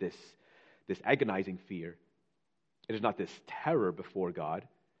not this agonizing fear. It is not this terror before God.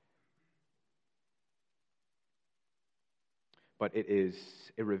 But it is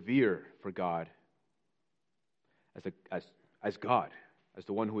a revere for God as God, as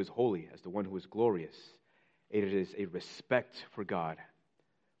the one who is holy, as the one who is glorious. It is a respect for God,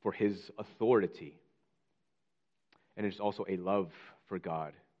 for his authority. And it is also a love for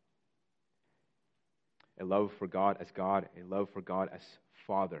God. A love for God, a love for God as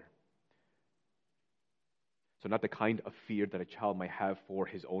Father. So not the kind of fear that a child might have for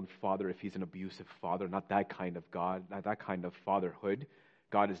his own father if he's an abusive father, not that kind of God, not that kind of fatherhood.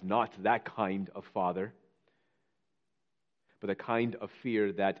 God is not that kind of father. But the kind of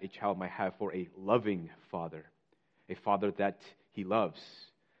fear that a child might have for a loving father, a father that he loves,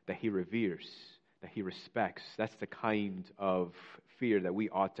 that he reveres, that he respects. That's the kind of fear that we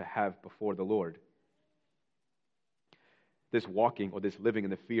ought to have before the Lord. This walking or this living in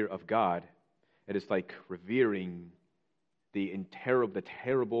the fear of God, it is like revering the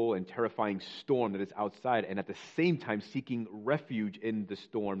terrible and terrifying storm that is outside, and at the same time seeking refuge in the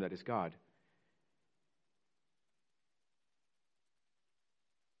storm that is God.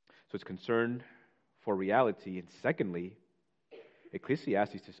 So it's concern for reality. And secondly,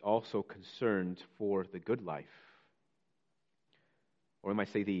 Ecclesiastes is also concerned for the good life. Or we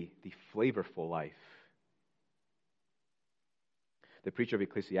might say the flavorful life. The preacher of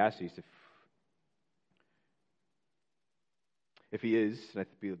Ecclesiastes, if he is, and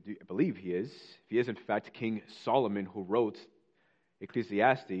I believe he is, if he is in fact King Solomon who wrote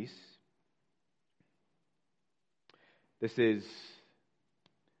Ecclesiastes, his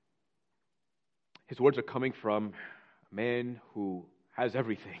words are coming from a man who has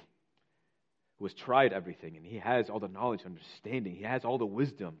everything, who has tried everything, and he has all the knowledge and understanding. He has all the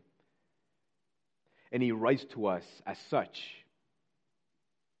wisdom. And he writes to us as such.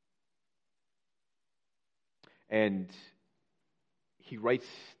 And he writes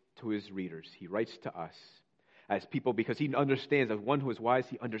to his readers. He writes to us as people because he understands, as one who is wise,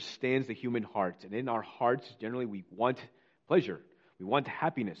 he understands the human heart. And in our hearts, generally, we want pleasure. We want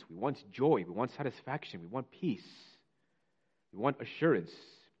happiness. We want joy. We want satisfaction. We want peace. We want assurance.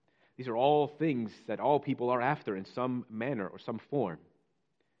 These are all things that all people are after in some manner or some form.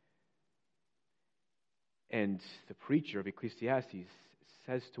 And the preacher of Ecclesiastes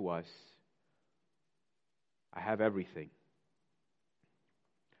says to us, I have everything.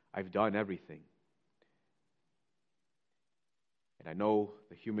 I've done everything. And I know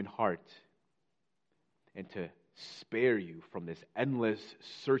the human heart. And to spare you from this endless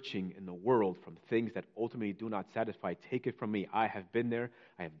searching in the world from things that ultimately do not satisfy. Take it from me. I have been there.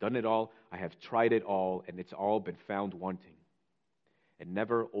 I have done it all. I have tried it all, and it's all been found wanting. It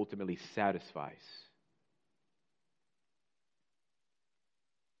never ultimately satisfies.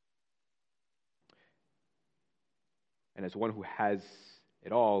 and as one who has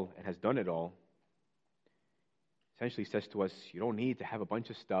it all and has done it all, essentially says to us, you don't need to have a bunch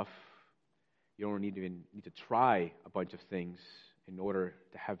of stuff. You don't even need to try a bunch of things in order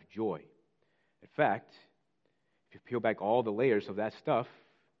to have joy. In fact, if you peel back all the layers of that stuff,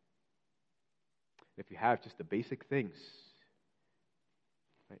 if you have just the basic things,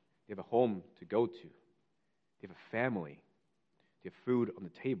 right? You have a home to go to, you have a family, you have food on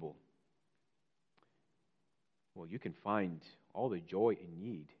the table, well, you can find all the joy and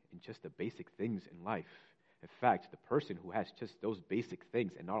need in just the basic things in life. In fact, the person who has just those basic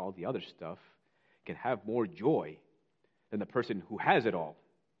things and not all the other stuff can have more joy than the person who has it all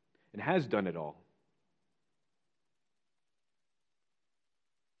and has done it all.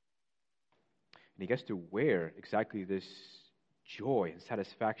 And he gets to where exactly this joy and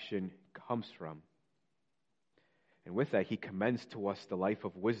satisfaction comes from. And with that, he commends to us the life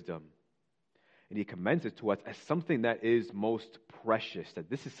of wisdom. And he commends it to us as something that is most precious, that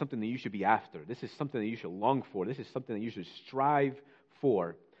this is something that you should be after. This is something that you should long for. This is something that you should strive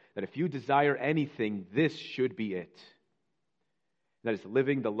for. That if you desire anything, this should be it. That is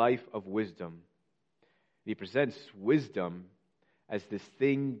living the life of wisdom. He presents wisdom as this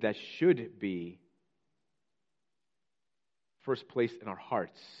thing that should be first place in our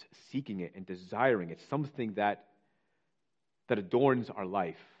hearts, seeking it and desiring it, something that adorns our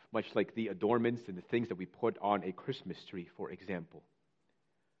life, much like the adornments and the things that we put on a Christmas tree, for example.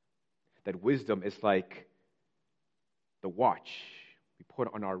 That wisdom is like the watch we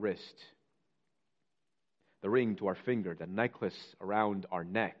put on our wrist, the ring to our finger, the necklace around our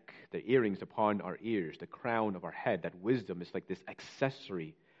neck, the earrings upon our ears, the crown of our head. That wisdom is like this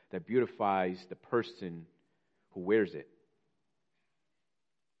accessory that beautifies the person who wears it.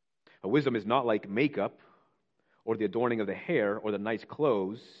 Wisdom is not like makeup or the adorning of the hair or the nice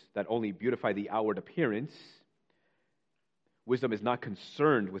clothes that only beautify the outward appearance. Wisdom is not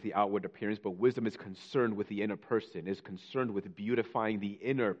concerned with the outward appearance, but wisdom is concerned with the inner person, is concerned with beautifying the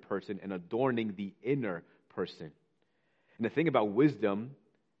inner person and adorning the inner person. And the thing about wisdom,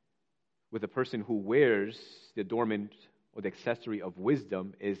 with a person who wears the adornment or the accessory of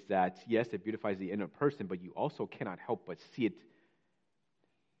wisdom, is that, yes, it beautifies the inner person, but you also cannot help but see it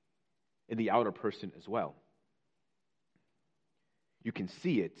in the outer person as well. You can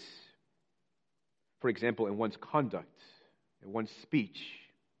see it, for example, in one's conduct, in one's speech,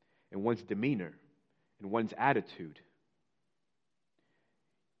 in one's demeanor, in one's attitude.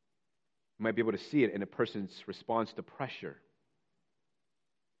 You might be able to see it in a person's response to pressure,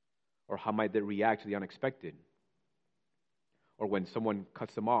 or how might they react to the unexpected, or when someone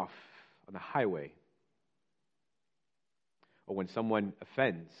cuts them off on the highway, or when someone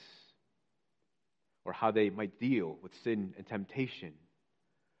offends, or how they might deal with sin and temptation,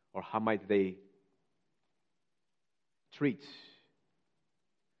 or how might they treat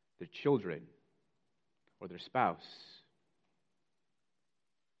their children or their spouse,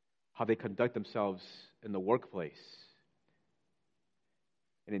 how they conduct themselves in the workplace.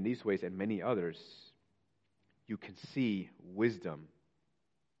 And in these ways and many others, you can see wisdom.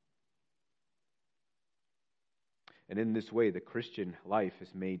 And in this way, the Christian life is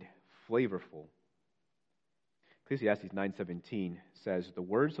made flavorful. Ecclesiastes 9:17 says, "The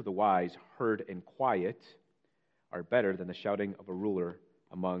words of the wise heard in quiet are better than the shouting of a ruler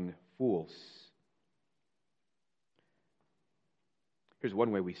among fools." Here's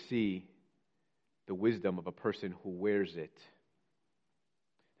one way we see the wisdom of a person who wears it.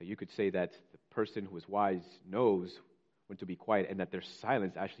 That you could say that the person who is wise knows when to be quiet, and that their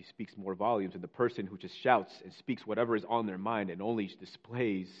silence actually speaks more volumes than the person who just shouts and speaks whatever is on their mind and only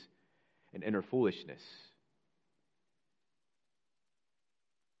displays an inner foolishness.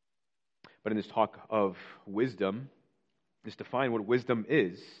 But in this talk of wisdom, let's define what wisdom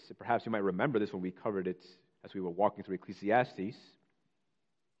is. Perhaps you might remember this when we covered it as we were walking through Ecclesiastes.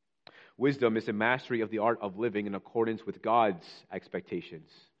 Wisdom is a mastery of the art of living in accordance with God's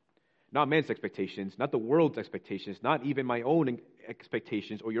expectations. Not man's expectations, not the world's expectations, not even my own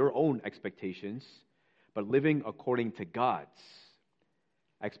expectations or your own expectations, but living according to God's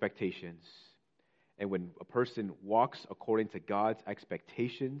expectations. And when a person walks according to God's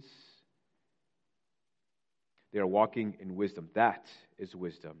expectations, they are walking in wisdom. That is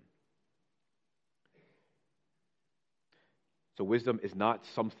wisdom. So wisdom is not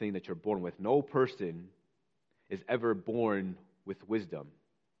something that you're born with. No person is ever born with wisdom.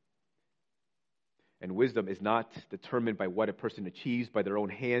 And wisdom is not determined by what a person achieves by their own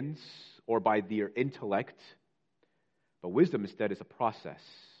hands or by their intellect, but wisdom instead is a process.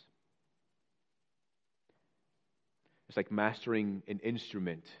 It's like mastering an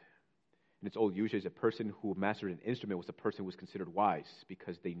instrument. In its old usage, a person who mastered an instrument was a person who was considered wise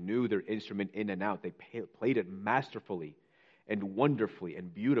because they knew their instrument in and out. They played it masterfully and wonderfully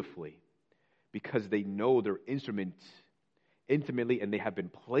and beautifully because they know their instrument intimately and they have been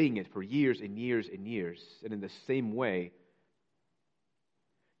playing it for years and years and years. And in the same way,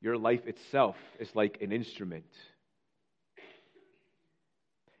 your life itself is like an instrument.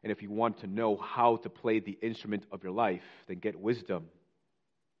 And if you want to know how to play the instrument of your life, then get wisdom.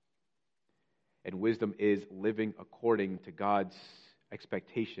 And wisdom is living according to God's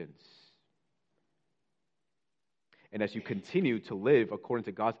expectations. And as you continue to live according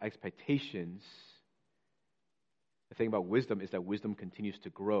to God's expectations, the thing about wisdom is that wisdom continues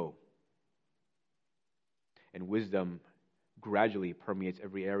to grow. And wisdom gradually permeates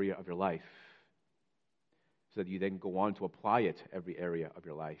every area of your life, so that you then go on to apply it to every area of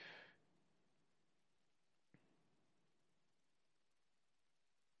your life.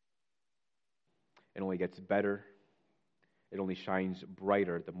 It only gets better. It only shines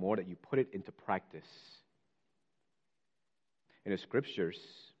brighter the more that you put it into practice. In the scriptures,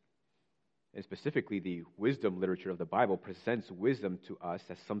 and specifically the wisdom literature of the Bible, presents wisdom to us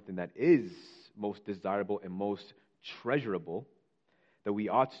as something that is most desirable and most treasurable, that we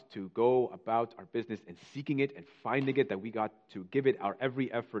ought to go about our business and seeking it and finding it, that we got to give it our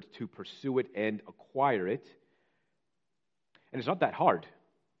every effort to pursue it and acquire it. And it's not that hard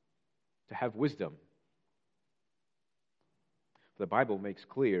to have wisdom. The Bible makes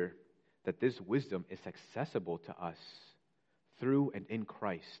clear that this wisdom is accessible to us through and in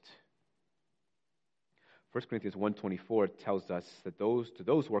Christ. 1 Corinthians 1:24 tells us that to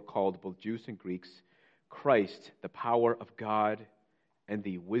those who are called, both Jews and Greeks, Christ, the power of God and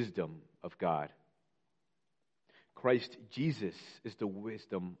the wisdom of God. Christ Jesus is the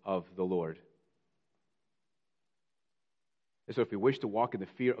wisdom of the Lord. And so if we wish to walk in the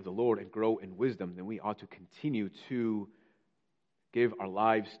fear of the Lord and grow in wisdom, then we ought to continue to give our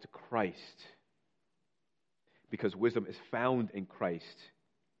lives to Christ, because wisdom is found in Christ.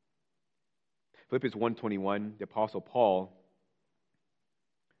 Philippians 1:21, the Apostle Paul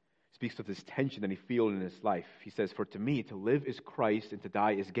speaks of this tension that he feels in his life. He says, "For to me, to live is Christ, and to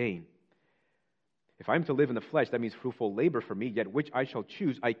die is gain. If I am to live in the flesh, that means fruitful labor for me, yet which I shall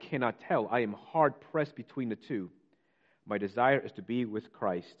choose, I cannot tell. I am hard pressed between the two. My desire is to be with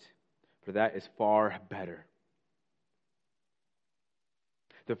Christ, for that is far better."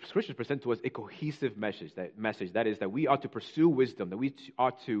 The scriptures present to us a cohesive message, that is, that we ought to pursue wisdom, that we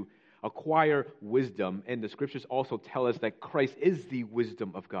ought to acquire wisdom, and the scriptures also tell us that Christ is the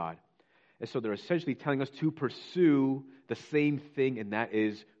wisdom of God. And so they're essentially telling us to pursue the same thing, and that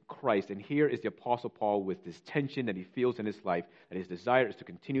is Christ. And here is the Apostle Paul with this tension that he feels in his life, that his desire is to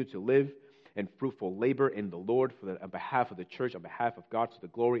continue to live in fruitful labor in the Lord on behalf of the church, on behalf of God, to the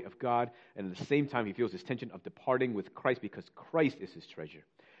glory of God. And at the same time, he feels this tension of departing with Christ because Christ is his treasure,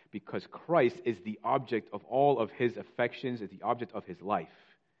 because Christ is the object of all of his affections, is the object of his life.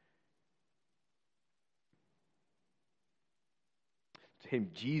 To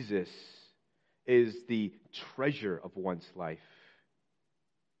him, Jesus is the treasure of one's life.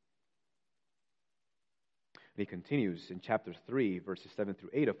 And he continues in chapter 3, verses 7 through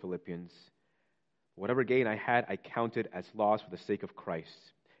 8 of Philippians. "Whatever gain I had, I counted as loss for the sake of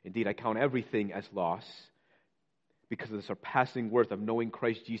Christ. Indeed, I count everything as loss because of the surpassing worth of knowing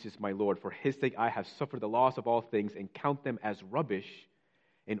Christ Jesus my Lord. For his sake I have suffered the loss of all things and count them as rubbish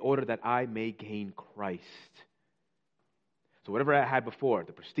in order that I may gain Christ." So whatever I had before,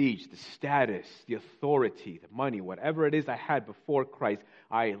 the prestige, the status, the authority, the money, whatever it is I had before Christ,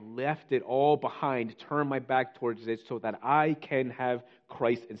 I left it all behind, turned my back towards it so that I can have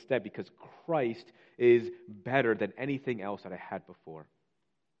Christ instead, because Christ is better than anything else that I had before.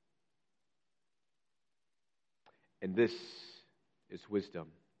 And this is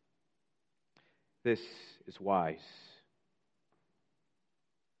wisdom. This is wise.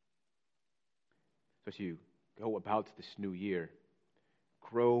 So as you go about this new year,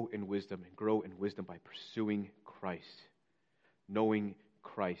 grow in wisdom, and grow in wisdom by pursuing Christ, knowing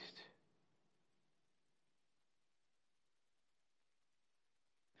Christ.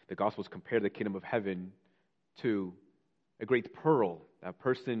 The Gospels compare the kingdom of heaven to a great pearl that a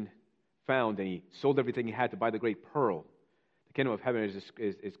person found, and he sold everything he had to buy the great pearl. The kingdom of heaven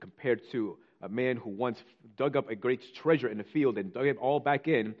is compared to a man who once dug up a great treasure in the field and dug it all back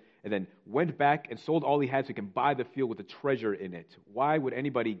in, and then went back and sold all he had so he can buy the field with the treasure in it. Why would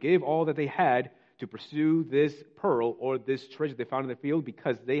anybody give all that they had to pursue this pearl or this treasure they found in the field?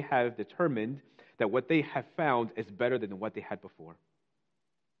 Because they have determined that what they have found is better than what they had before.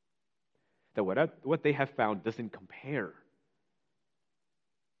 That what they have found doesn't compare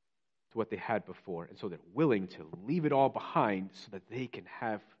to what they had before. And so they're willing to leave it all behind so that they can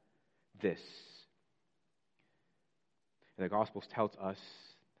have this. And the Gospels tells us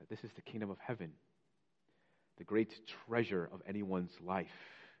that this is the kingdom of heaven, the great treasure of anyone's life.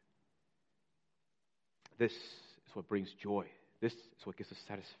 This is what brings joy. This is what gives us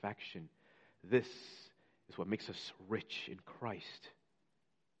satisfaction. This is what makes us rich in Christ.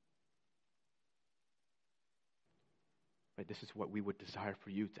 Right? This is what we would desire for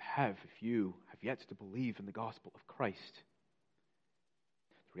you to have if you have yet to believe in the gospel of Christ.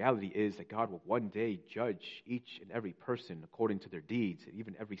 The reality is that God will one day judge each and every person according to their deeds, and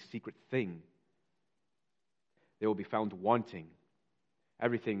even every secret thing. They will be found wanting.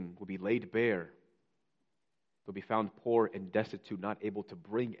 Everything will be laid bare. They'll be found poor and destitute, not able to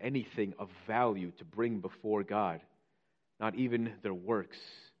bring anything of value to bring before God, not even their works.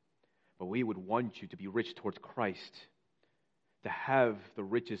 But we would want you to be rich towards Christ, to have the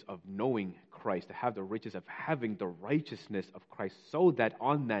riches of knowing Christ, to have the riches of having the righteousness of Christ, so that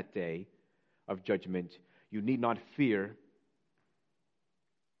on that day of judgment, you need not fear,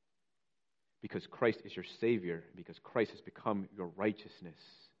 because Christ is your Savior, because Christ has become your righteousness.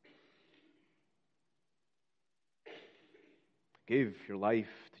 Give your life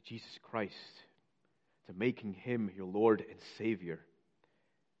to Jesus Christ, to making Him your Lord and Savior.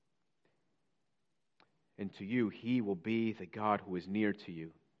 And to you, He will be the God who is near to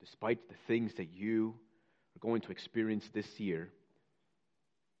you, despite the things that you are going to experience this year.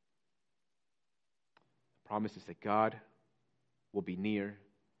 The promise is that God will be near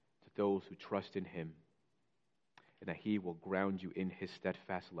to those who trust in Him, and that He will ground you in His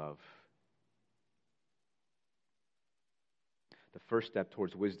steadfast love. The first step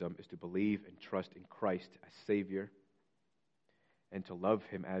towards wisdom is to believe and trust in Christ as Savior, and to love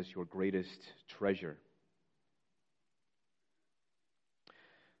Him as your greatest treasure.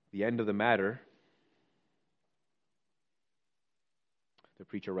 The end of the matter, the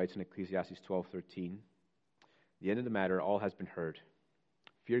preacher writes in Ecclesiastes 12:13, the end of the matter, all has been heard.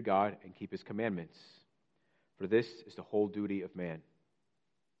 Fear God and keep His commandments, for this is the whole duty of man.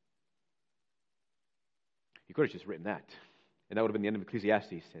 You could have just written that, and that would have been the end of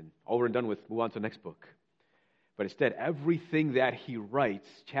Ecclesiastes, and over and done with, move on to the next book. But instead, everything that he writes,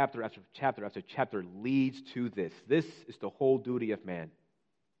 chapter after chapter after chapter, leads to this. This is the whole duty of man.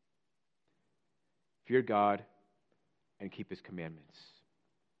 Fear God and keep His commandments.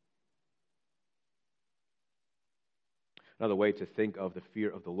 Another way to think of the fear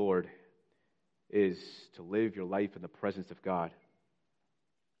of the Lord is to live your life in the presence of God.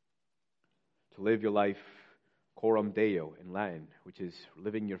 To live your life coram Deo in Latin, which is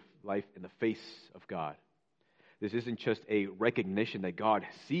living your life in the face of God. This isn't just a recognition that God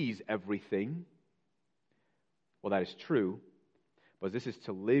sees everything. Well, that is true, but this is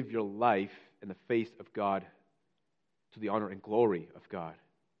to live your life in the face of God to the honor and glory of God.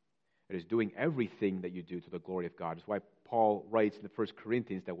 It is doing everything that you do to the glory of God. That's why Paul writes in the 1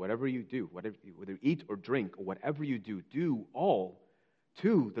 Corinthians that whatever you do, whether you eat or drink, or whatever you do all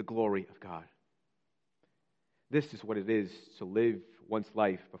to the glory of God. This is what it is to live one's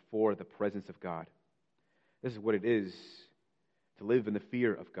life before the presence of God. This is what it is to live in the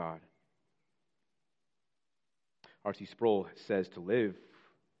fear of God. R.C. Sproul says to live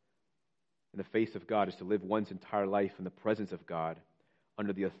in the face of God is to live one's entire life in the presence of God,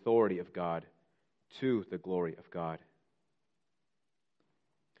 under the authority of God, to the glory of God.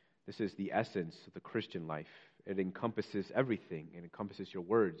 This is the essence of the Christian life. It encompasses everything. It encompasses your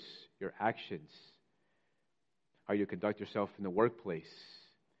words, your actions, how you conduct yourself in the workplace,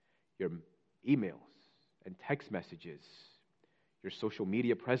 your emails and text messages, your social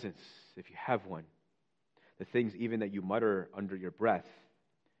media presence, if you have one, the things even that you mutter under your breath.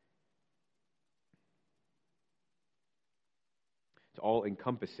 It's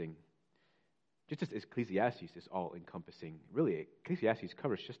all-encompassing. Just as Ecclesiastes is all-encompassing. Really, Ecclesiastes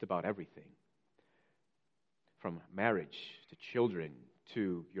covers just about everything. From marriage to children,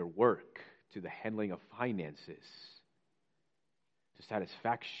 to your work, to the handling of finances, to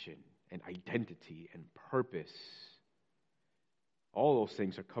satisfaction and identity and purpose. All those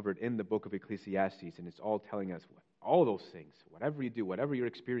things are covered in the book of Ecclesiastes, and it's all telling us all those things, whatever you do, whatever your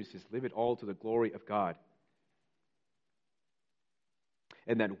experiences, live it all to the glory of God.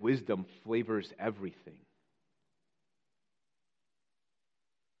 And that wisdom flavors everything.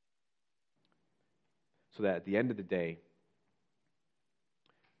 So that at the end of the day,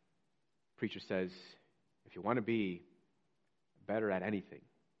 the preacher says, if you want to be better at anything,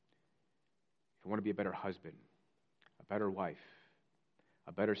 if you want to be a better husband, a better wife,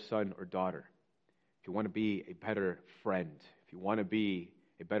 a better son or daughter, if you want to be a better friend, if you want to be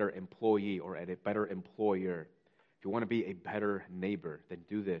a better employee, or a better employer, if you want to be a better neighbor, then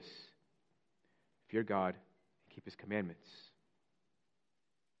do this. Fear God and keep His commandments.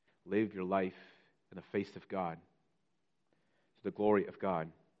 Live your life in the face of God, to the glory of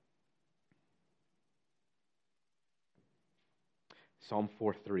God. Psalm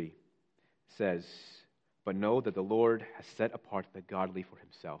 4:3 says, "But know that the Lord has set apart the godly for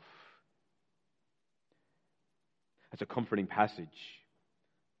Himself." That's a comforting passage.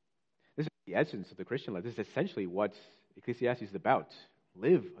 This is the essence of the Christian life. This is essentially what Ecclesiastes is about.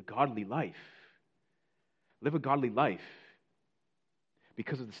 Live a godly life. Live a godly life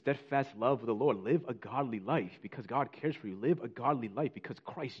because of the steadfast love of the Lord. Live a godly life because God cares for you. Live a godly life because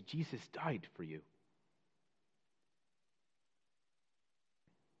Christ Jesus died for you.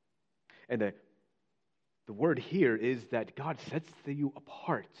 And the word here is that God sets you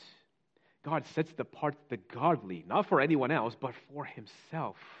apart. God sets apart the godly, not for anyone else, but for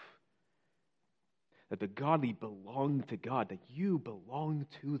Himself. That the godly belong to God, that you belong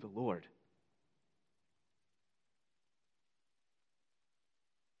to the Lord.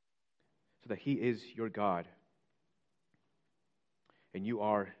 So that He is your God, and you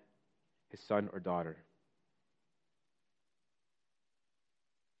are His son or daughter.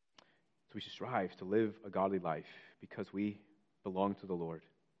 So we should strive to live a godly life because we belong to the Lord.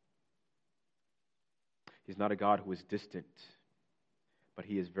 He's not a God who is distant, but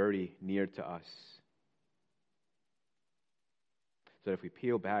He is very near to us. So that if we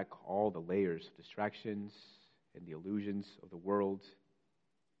peel back all the layers of distractions and the illusions of the world,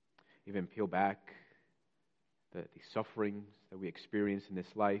 even peel back the sufferings that we experience in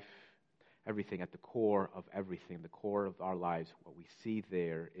this life, everything at the core of everything, the core of our lives, what we see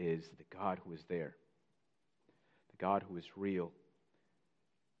there is the God who is there, the God who is real,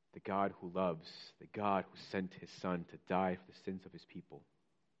 the God who loves, the God who sent His Son to die for the sins of His people.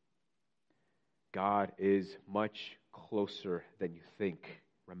 God is much closer than you think.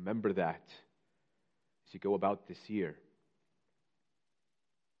 Remember that as you go about this year.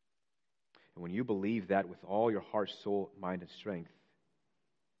 And when you believe that with all your heart, soul, mind, and strength,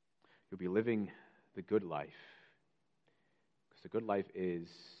 you'll be living the good life. Because the good life is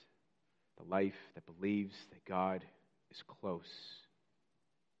the life that believes that God is close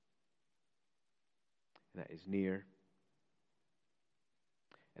and that is near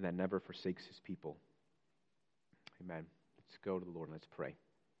and that never forsakes His people. Amen. Let's go to the Lord and let's pray.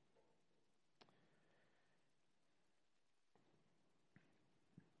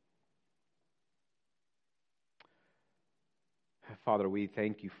 Father, we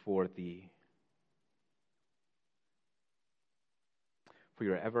thank You for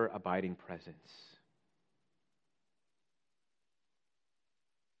Your ever-abiding presence.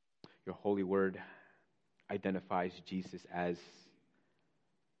 Your holy word identifies Jesus as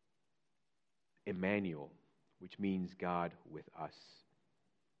Emmanuel, which means God with us.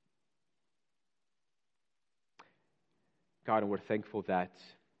 God, and we're thankful that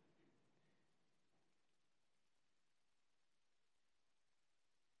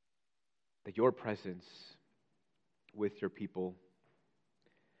Your presence with Your people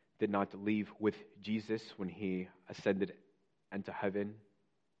did not leave with Jesus when He ascended into heaven,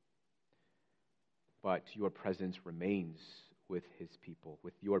 but Your presence remains with His people,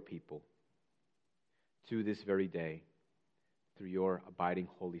 with Your people, to this very day, through Your abiding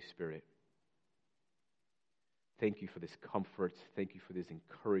Holy Spirit. Thank You for this comfort. Thank You for this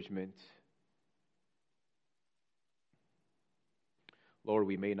encouragement. Lord,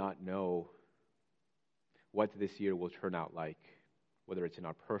 we may not know what this year will turn out like, whether it's in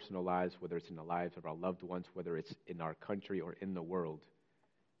our personal lives, whether it's in the lives of our loved ones, whether it's in our country or in the world.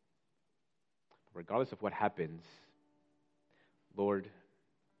 Regardless of what happens, Lord,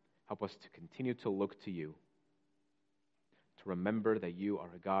 help us to continue to look to You, to remember that You are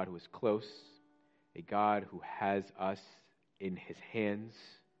a God who is close, a God who has us in His hands,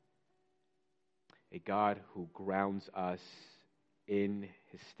 a God who grounds us in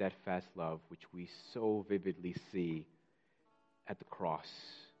His steadfast love, which we so vividly see at the cross.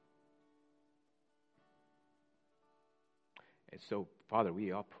 And so, Father,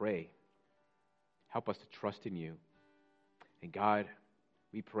 we all pray, help us to trust in You. And God,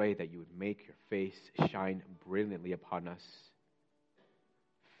 we pray that You would make Your face shine brilliantly upon us,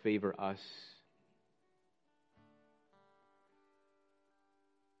 favor us,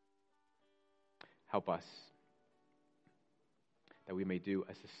 help us, that we may do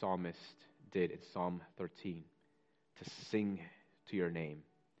as the psalmist did in Psalm 13, to sing to Your name,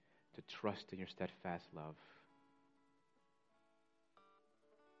 to trust in Your steadfast love.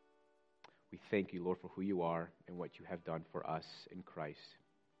 We thank You, Lord, for who You are and what You have done for us in Christ.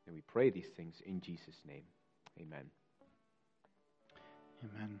 And we pray these things in Jesus' name. Amen.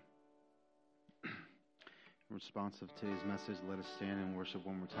 Amen. In response to today's message, let us stand and worship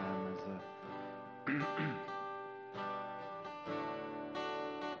one more time as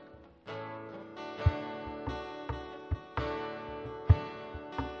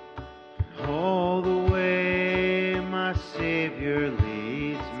all the way my Savior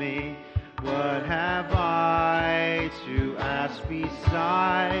leads me, what have I to ask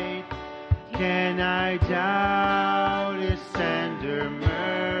beside? Can I doubt His tender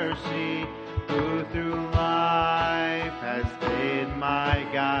mercy, who through life has been my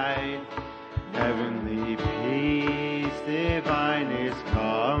guide? Heavenly peace, divinest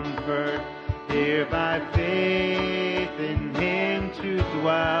comfort, here by faith in Him to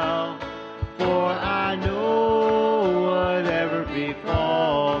dwell. For I know whatever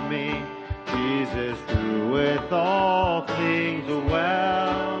befall me, Jesus doeth all things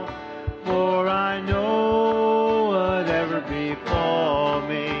well. For I know whatever befall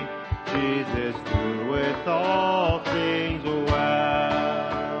me, Jesus doeth all things well.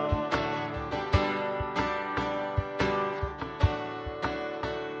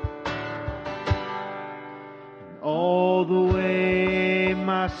 And all the way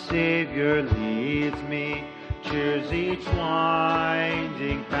my Savior leads me, cheers each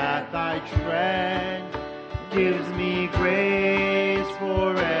winding path I tread, gives me grace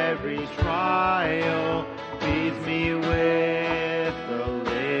for every trial, feeds me with the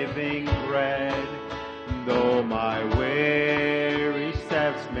living bread. Though my weary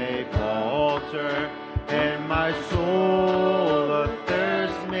steps may falter, and my soul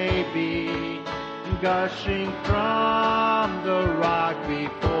athirst may be, gushing from the rock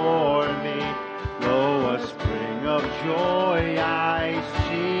before me, lo, a spring of joy I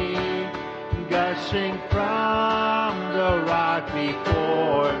see, gushing from the rock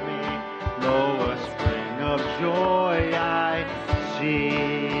before me, lo, a spring of joy I see.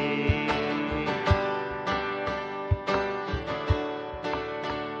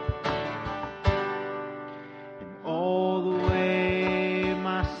 And all the way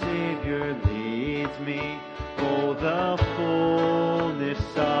my Savior leads me, oh, the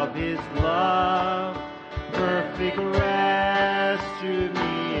fullness of His love, perfect rest to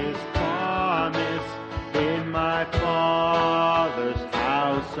me is promised in my Father's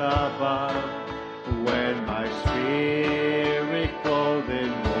house above. When my spirit clothed in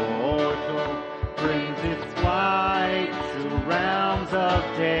mortal brings its flight to realms of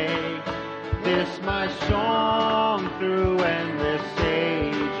day, this my song through endless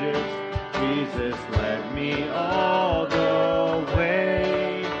ages, Jesus led me all the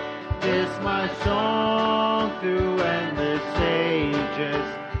way. This my song through endless ages,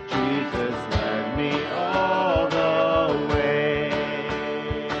 Jesus led me all the way.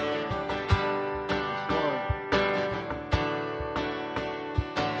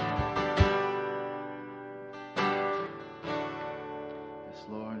 Yes,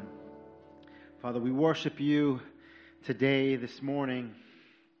 Lord. Father, we worship you today, this morning.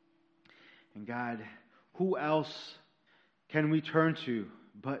 And God, who else can we turn to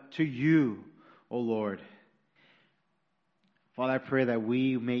but to you, O Lord? Father, I pray that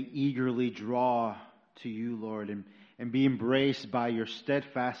we may eagerly draw to you, Lord, and be embraced by your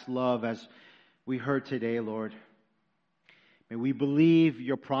steadfast love as we heard today, Lord. May we believe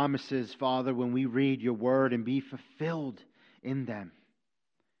your promises, Father, when we read your word and be fulfilled in them.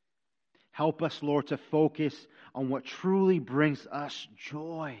 Help us, Lord, to focus on what truly brings us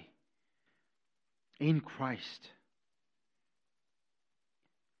joy in Christ.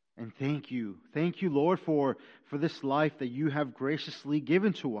 And thank you, Lord, for this life that you have graciously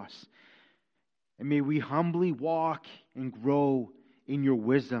given to us. And may we humbly walk and grow in your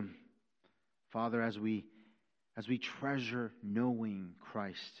wisdom, Father, as we treasure knowing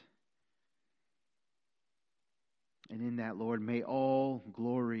Christ. And in that, Lord, may all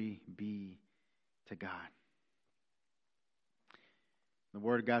glory be to God. The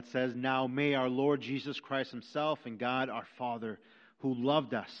Word of God says, now may our Lord Jesus Christ Himself and God our Father, who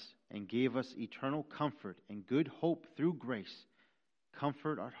loved us and gave us eternal comfort and good hope through grace,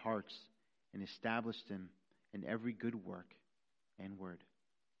 comfort our hearts and establish them in every good work and word.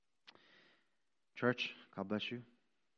 Church, God bless you.